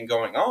really anything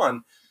going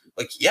on.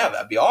 Like, yeah,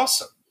 that'd be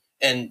awesome.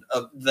 And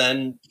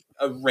then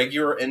a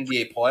regular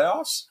NBA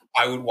playoffs,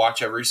 I would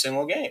watch every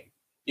single game.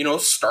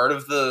 Start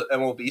of the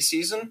MLB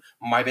season,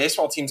 my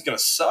baseball team's going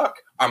to suck.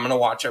 I'm going to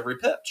watch every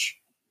pitch.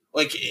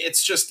 Like,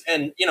 it's just,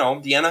 and,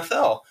 the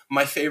NFL,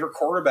 my favorite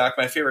quarterback,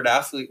 my favorite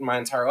athlete in my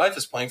entire life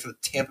is playing for the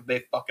Tampa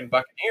Bay fucking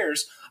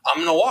Buccaneers.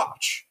 I'm going to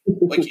watch.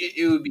 Like,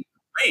 it would be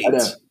great.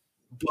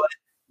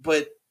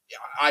 But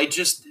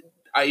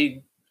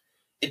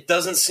it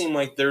doesn't seem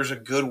like there's a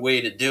good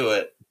way to do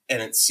it.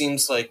 And it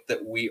seems like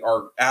that we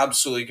are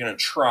absolutely going to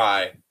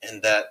try,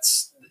 and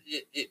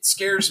it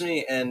scares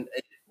me. And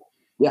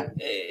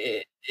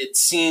it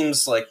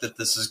seems like that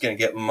this is going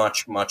to get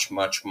much, much,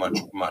 much, much,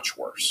 much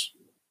worse.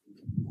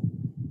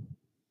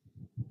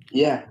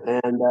 Yeah,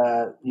 and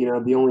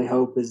the only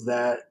hope is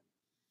that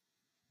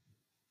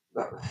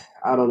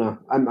I don't know.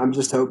 I'm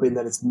just hoping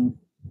that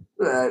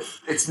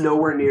it's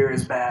nowhere near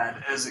as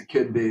bad as it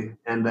could be,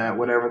 and that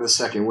whatever the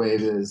second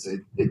wave is,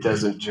 it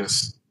doesn't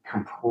just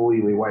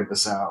completely wipe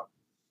us out.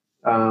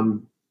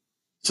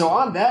 So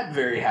on that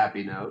very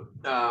happy note,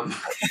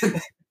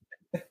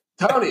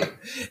 Tony,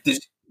 do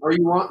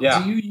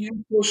you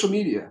use social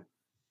media?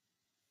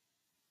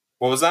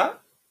 What was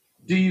that?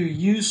 Do you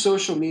use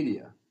social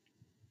media?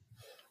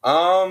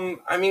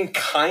 I mean,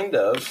 kind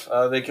of.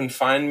 They can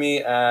find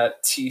me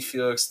at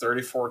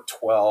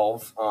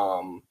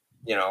tfelix3412.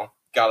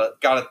 Got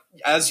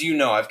as you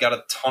know, I've got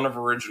a ton of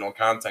original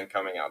content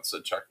coming out,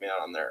 so check me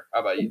out on there. How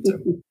about you,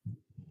 Tim?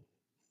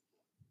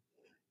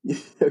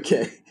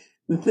 Okay.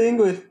 The thing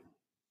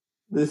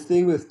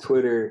with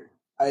Twitter,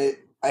 I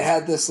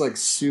had this like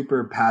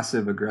super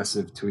passive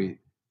aggressive tweet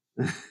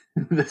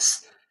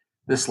this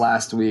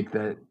last week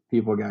that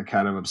people got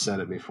kind of upset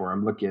at me for.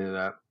 I'm looking it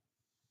up.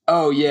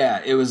 Oh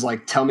yeah, it was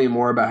like, tell me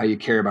more about how you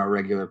care about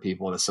regular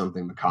people. To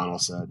something McConnell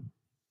said,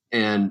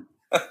 and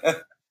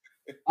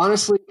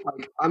honestly,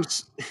 like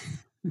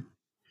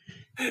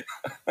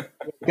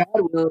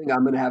God willing,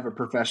 I'm going to have a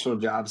professional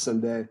job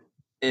someday.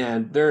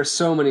 And there are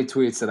so many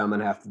tweets that I'm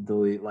going to have to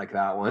delete like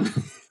that one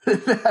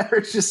that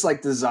are just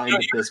like designed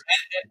at this.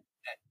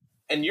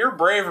 And you're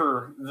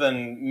braver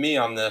than me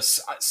on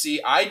this. See,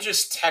 I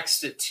just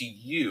text it to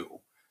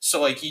you.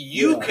 So like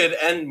you could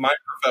end my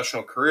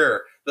professional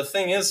career. The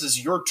thing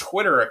is your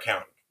Twitter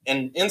account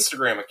and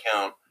Instagram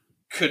account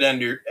could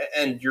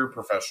end your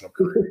professional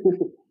career.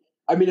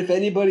 I mean, if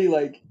anybody,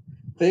 like,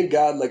 thank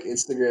God, like,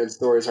 Instagram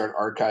stories aren't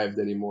archived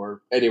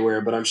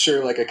anywhere, but I'm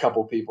sure, like, a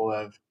couple people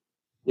have,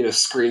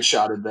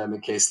 screenshotted them in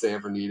case they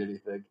ever need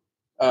anything.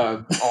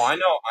 I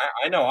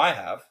know I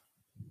have.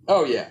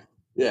 Oh, yeah.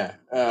 Yeah.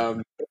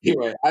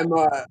 Anyway, I'm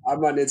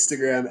on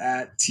Instagram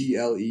at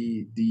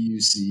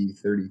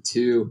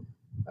TLEDUC32.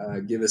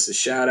 Give us a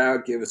shout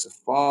out, give us a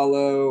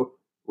follow,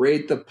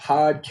 rate the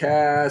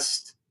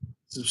podcast,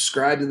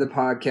 subscribe to the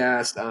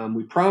podcast.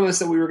 We promised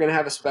that we were going to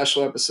have a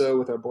special episode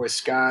with our boy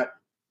Scott.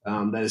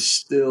 That is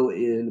still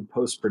in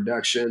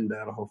post-production.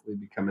 That'll hopefully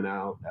be coming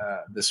out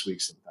this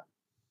week sometime.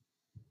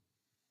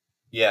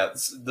 Yeah,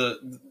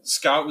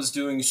 Scott was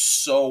doing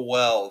so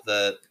well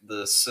that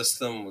the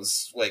system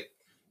was like,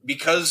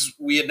 because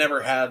we had never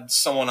had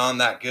someone on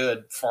that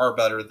good, far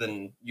better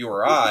than you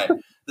or I,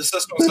 the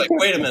system was like,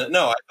 wait a minute,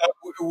 no, I thought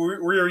we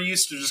were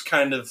used to just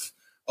kind of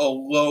a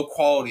low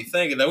quality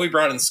thing, and then we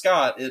brought in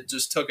Scott, it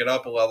just took it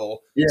up a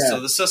level. Yeah. So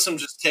the system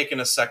just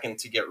taking a second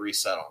to get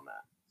reset on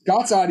that.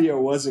 Scott's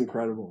audio was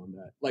incredible on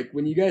that. Like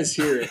when you guys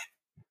hear it,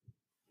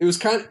 we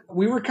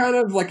were kind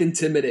of like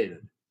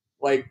intimidated.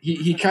 Like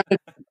he kind of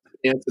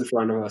danced in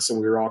front of us, and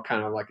we were all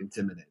kind of like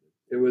intimidated.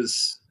 It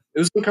was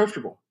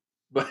uncomfortable,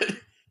 but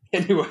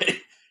anyway.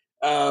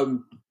 All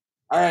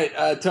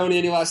right, Tony,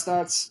 any last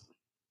thoughts?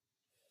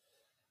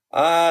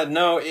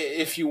 No.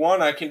 If you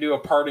want, I can do a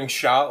parting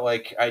shot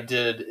like I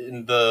did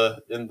in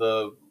the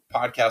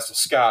podcast with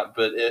Scott.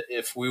 But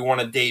if we want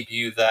to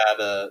debut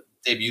that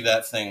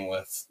thing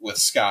with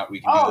Scott,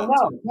 we can do that.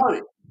 Oh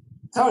no,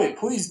 Tony,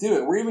 please do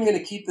it. We're even going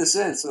to keep this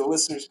in so the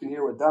listeners can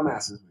hear what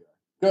dumbasses we are.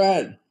 Go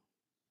ahead.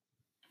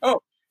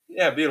 Oh,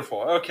 yeah, beautiful.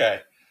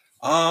 Okay.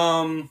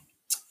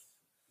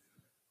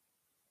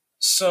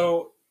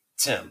 So,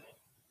 Tim.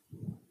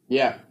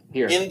 Yeah,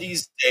 here. In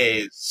these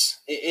days,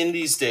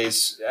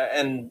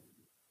 and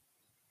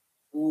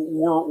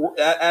we're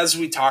as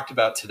we talked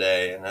about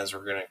today, and as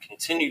we're going to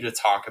continue to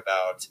talk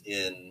about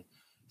in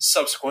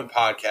subsequent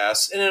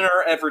podcasts and in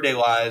our everyday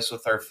lives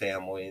with our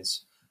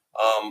families,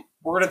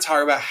 we're going to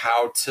talk about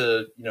how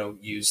to,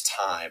 use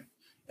time,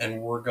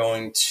 and we're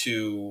going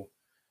to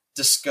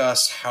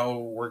discuss how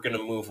we're going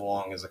to move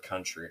along as a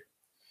country.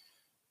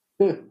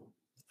 The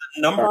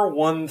number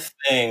one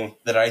thing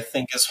that I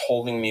think is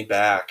holding me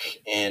back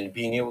in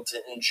being able to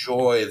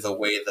enjoy the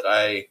way that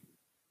I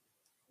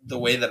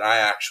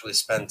actually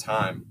spend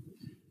time.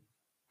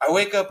 I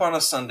wake up on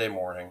a Sunday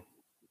morning.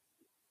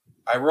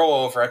 I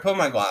roll over. I put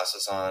my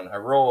glasses on. I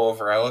roll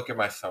over. I look at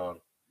my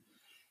phone.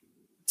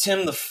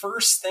 Tim, the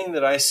first thing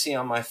that I see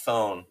on my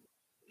phone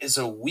is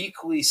a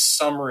weekly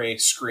summary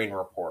screen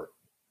report.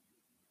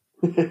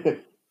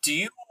 Do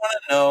you want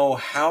to know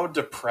how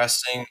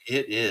depressing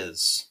it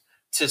is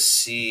to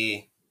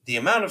see the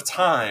amount of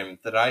time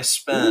that I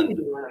spend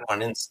on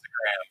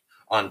Instagram,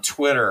 on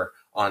Twitter,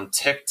 on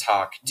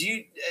TikTok?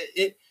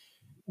 It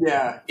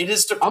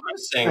is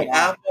depressing.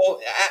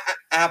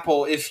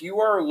 Apple, if you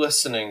are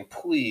listening,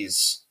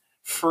 please,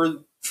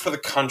 for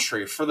the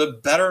country, for the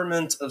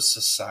betterment of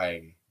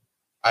society,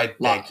 I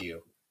beg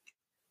you,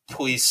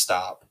 please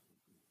stop.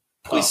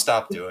 Please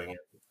stop doing it,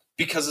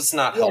 because it's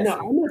not helpful. No,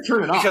 I'm going to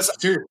turn it off.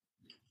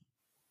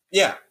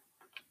 Yeah.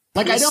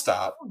 Like, please I don't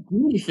stop.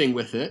 do anything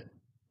with it.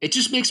 It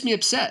just makes me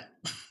upset.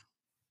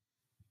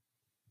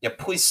 Yeah,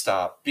 please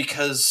stop,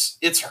 because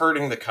it's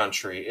hurting the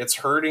country. It's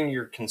hurting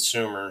your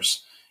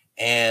consumers.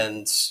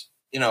 And,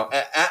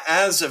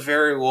 as a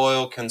very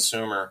loyal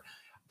consumer,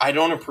 I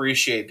don't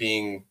appreciate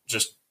being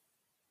just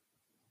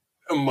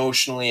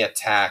emotionally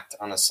attacked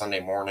on a Sunday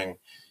morning.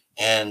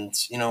 And,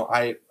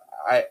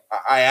 I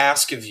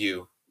ask of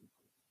you,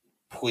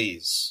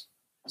 please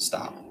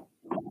stop.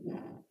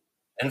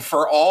 And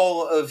for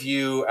all of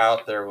you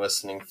out there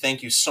listening,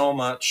 thank you so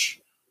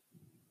much.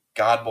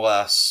 God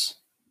bless.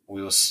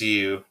 We will see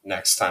you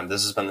next time.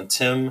 This has been the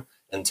Tim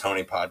and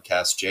Tony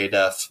podcast.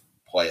 J-Def,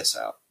 play us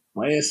out.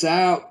 Play us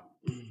out.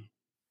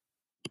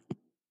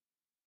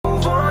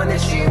 Move on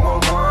and she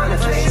won't wanna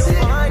face it.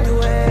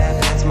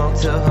 That smoke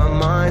to her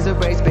mind's a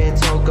race, been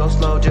told go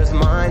slow, just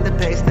mind the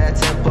pace. That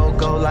tempo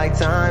go like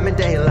time and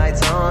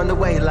daylight's on the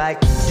way.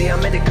 Like, see, I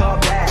meant to call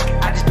back.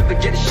 I just been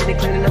forgetting shit and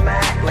cleaning up my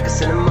act like a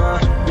cinema.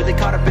 Really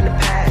caught up in the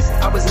past.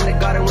 I was in the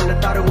garden when I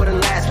thought it wouldn't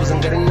last.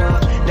 Wasn't good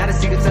enough. Now the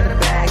secrets of the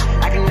bag.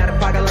 Acting out of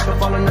pocket like I'm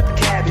falling up the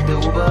cab. You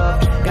do Uber.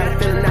 Got a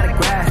feeling out of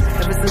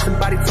grasp. Ever since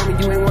somebody told me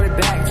you ain't want it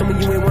back. Told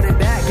me you ain't want it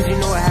back. Cause you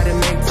know I had to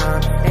make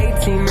time.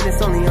 18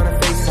 minutes only on a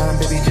FaceTime.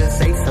 Baby, just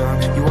say some.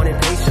 You wanted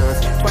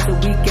patience. Twice a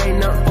week ain't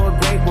nothing for a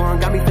great one.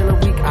 Got me feeling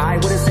weak. I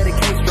wouldn't say the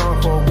case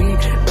strong for a week.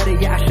 Better,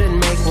 yeah, I shouldn't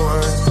make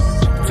one.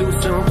 Too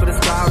soon for the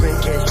scarring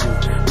issue.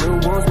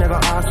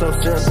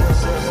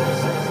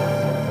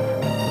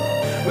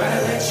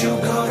 let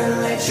you go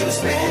than let you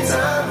spend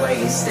time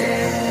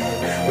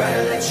wasted.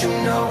 Rather let you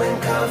know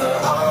and cover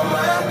all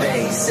my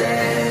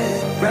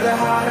bases. Rather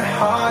heart to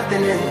heart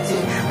than empty.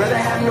 Rather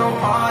have no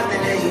part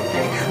than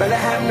anything. Rather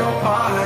have no part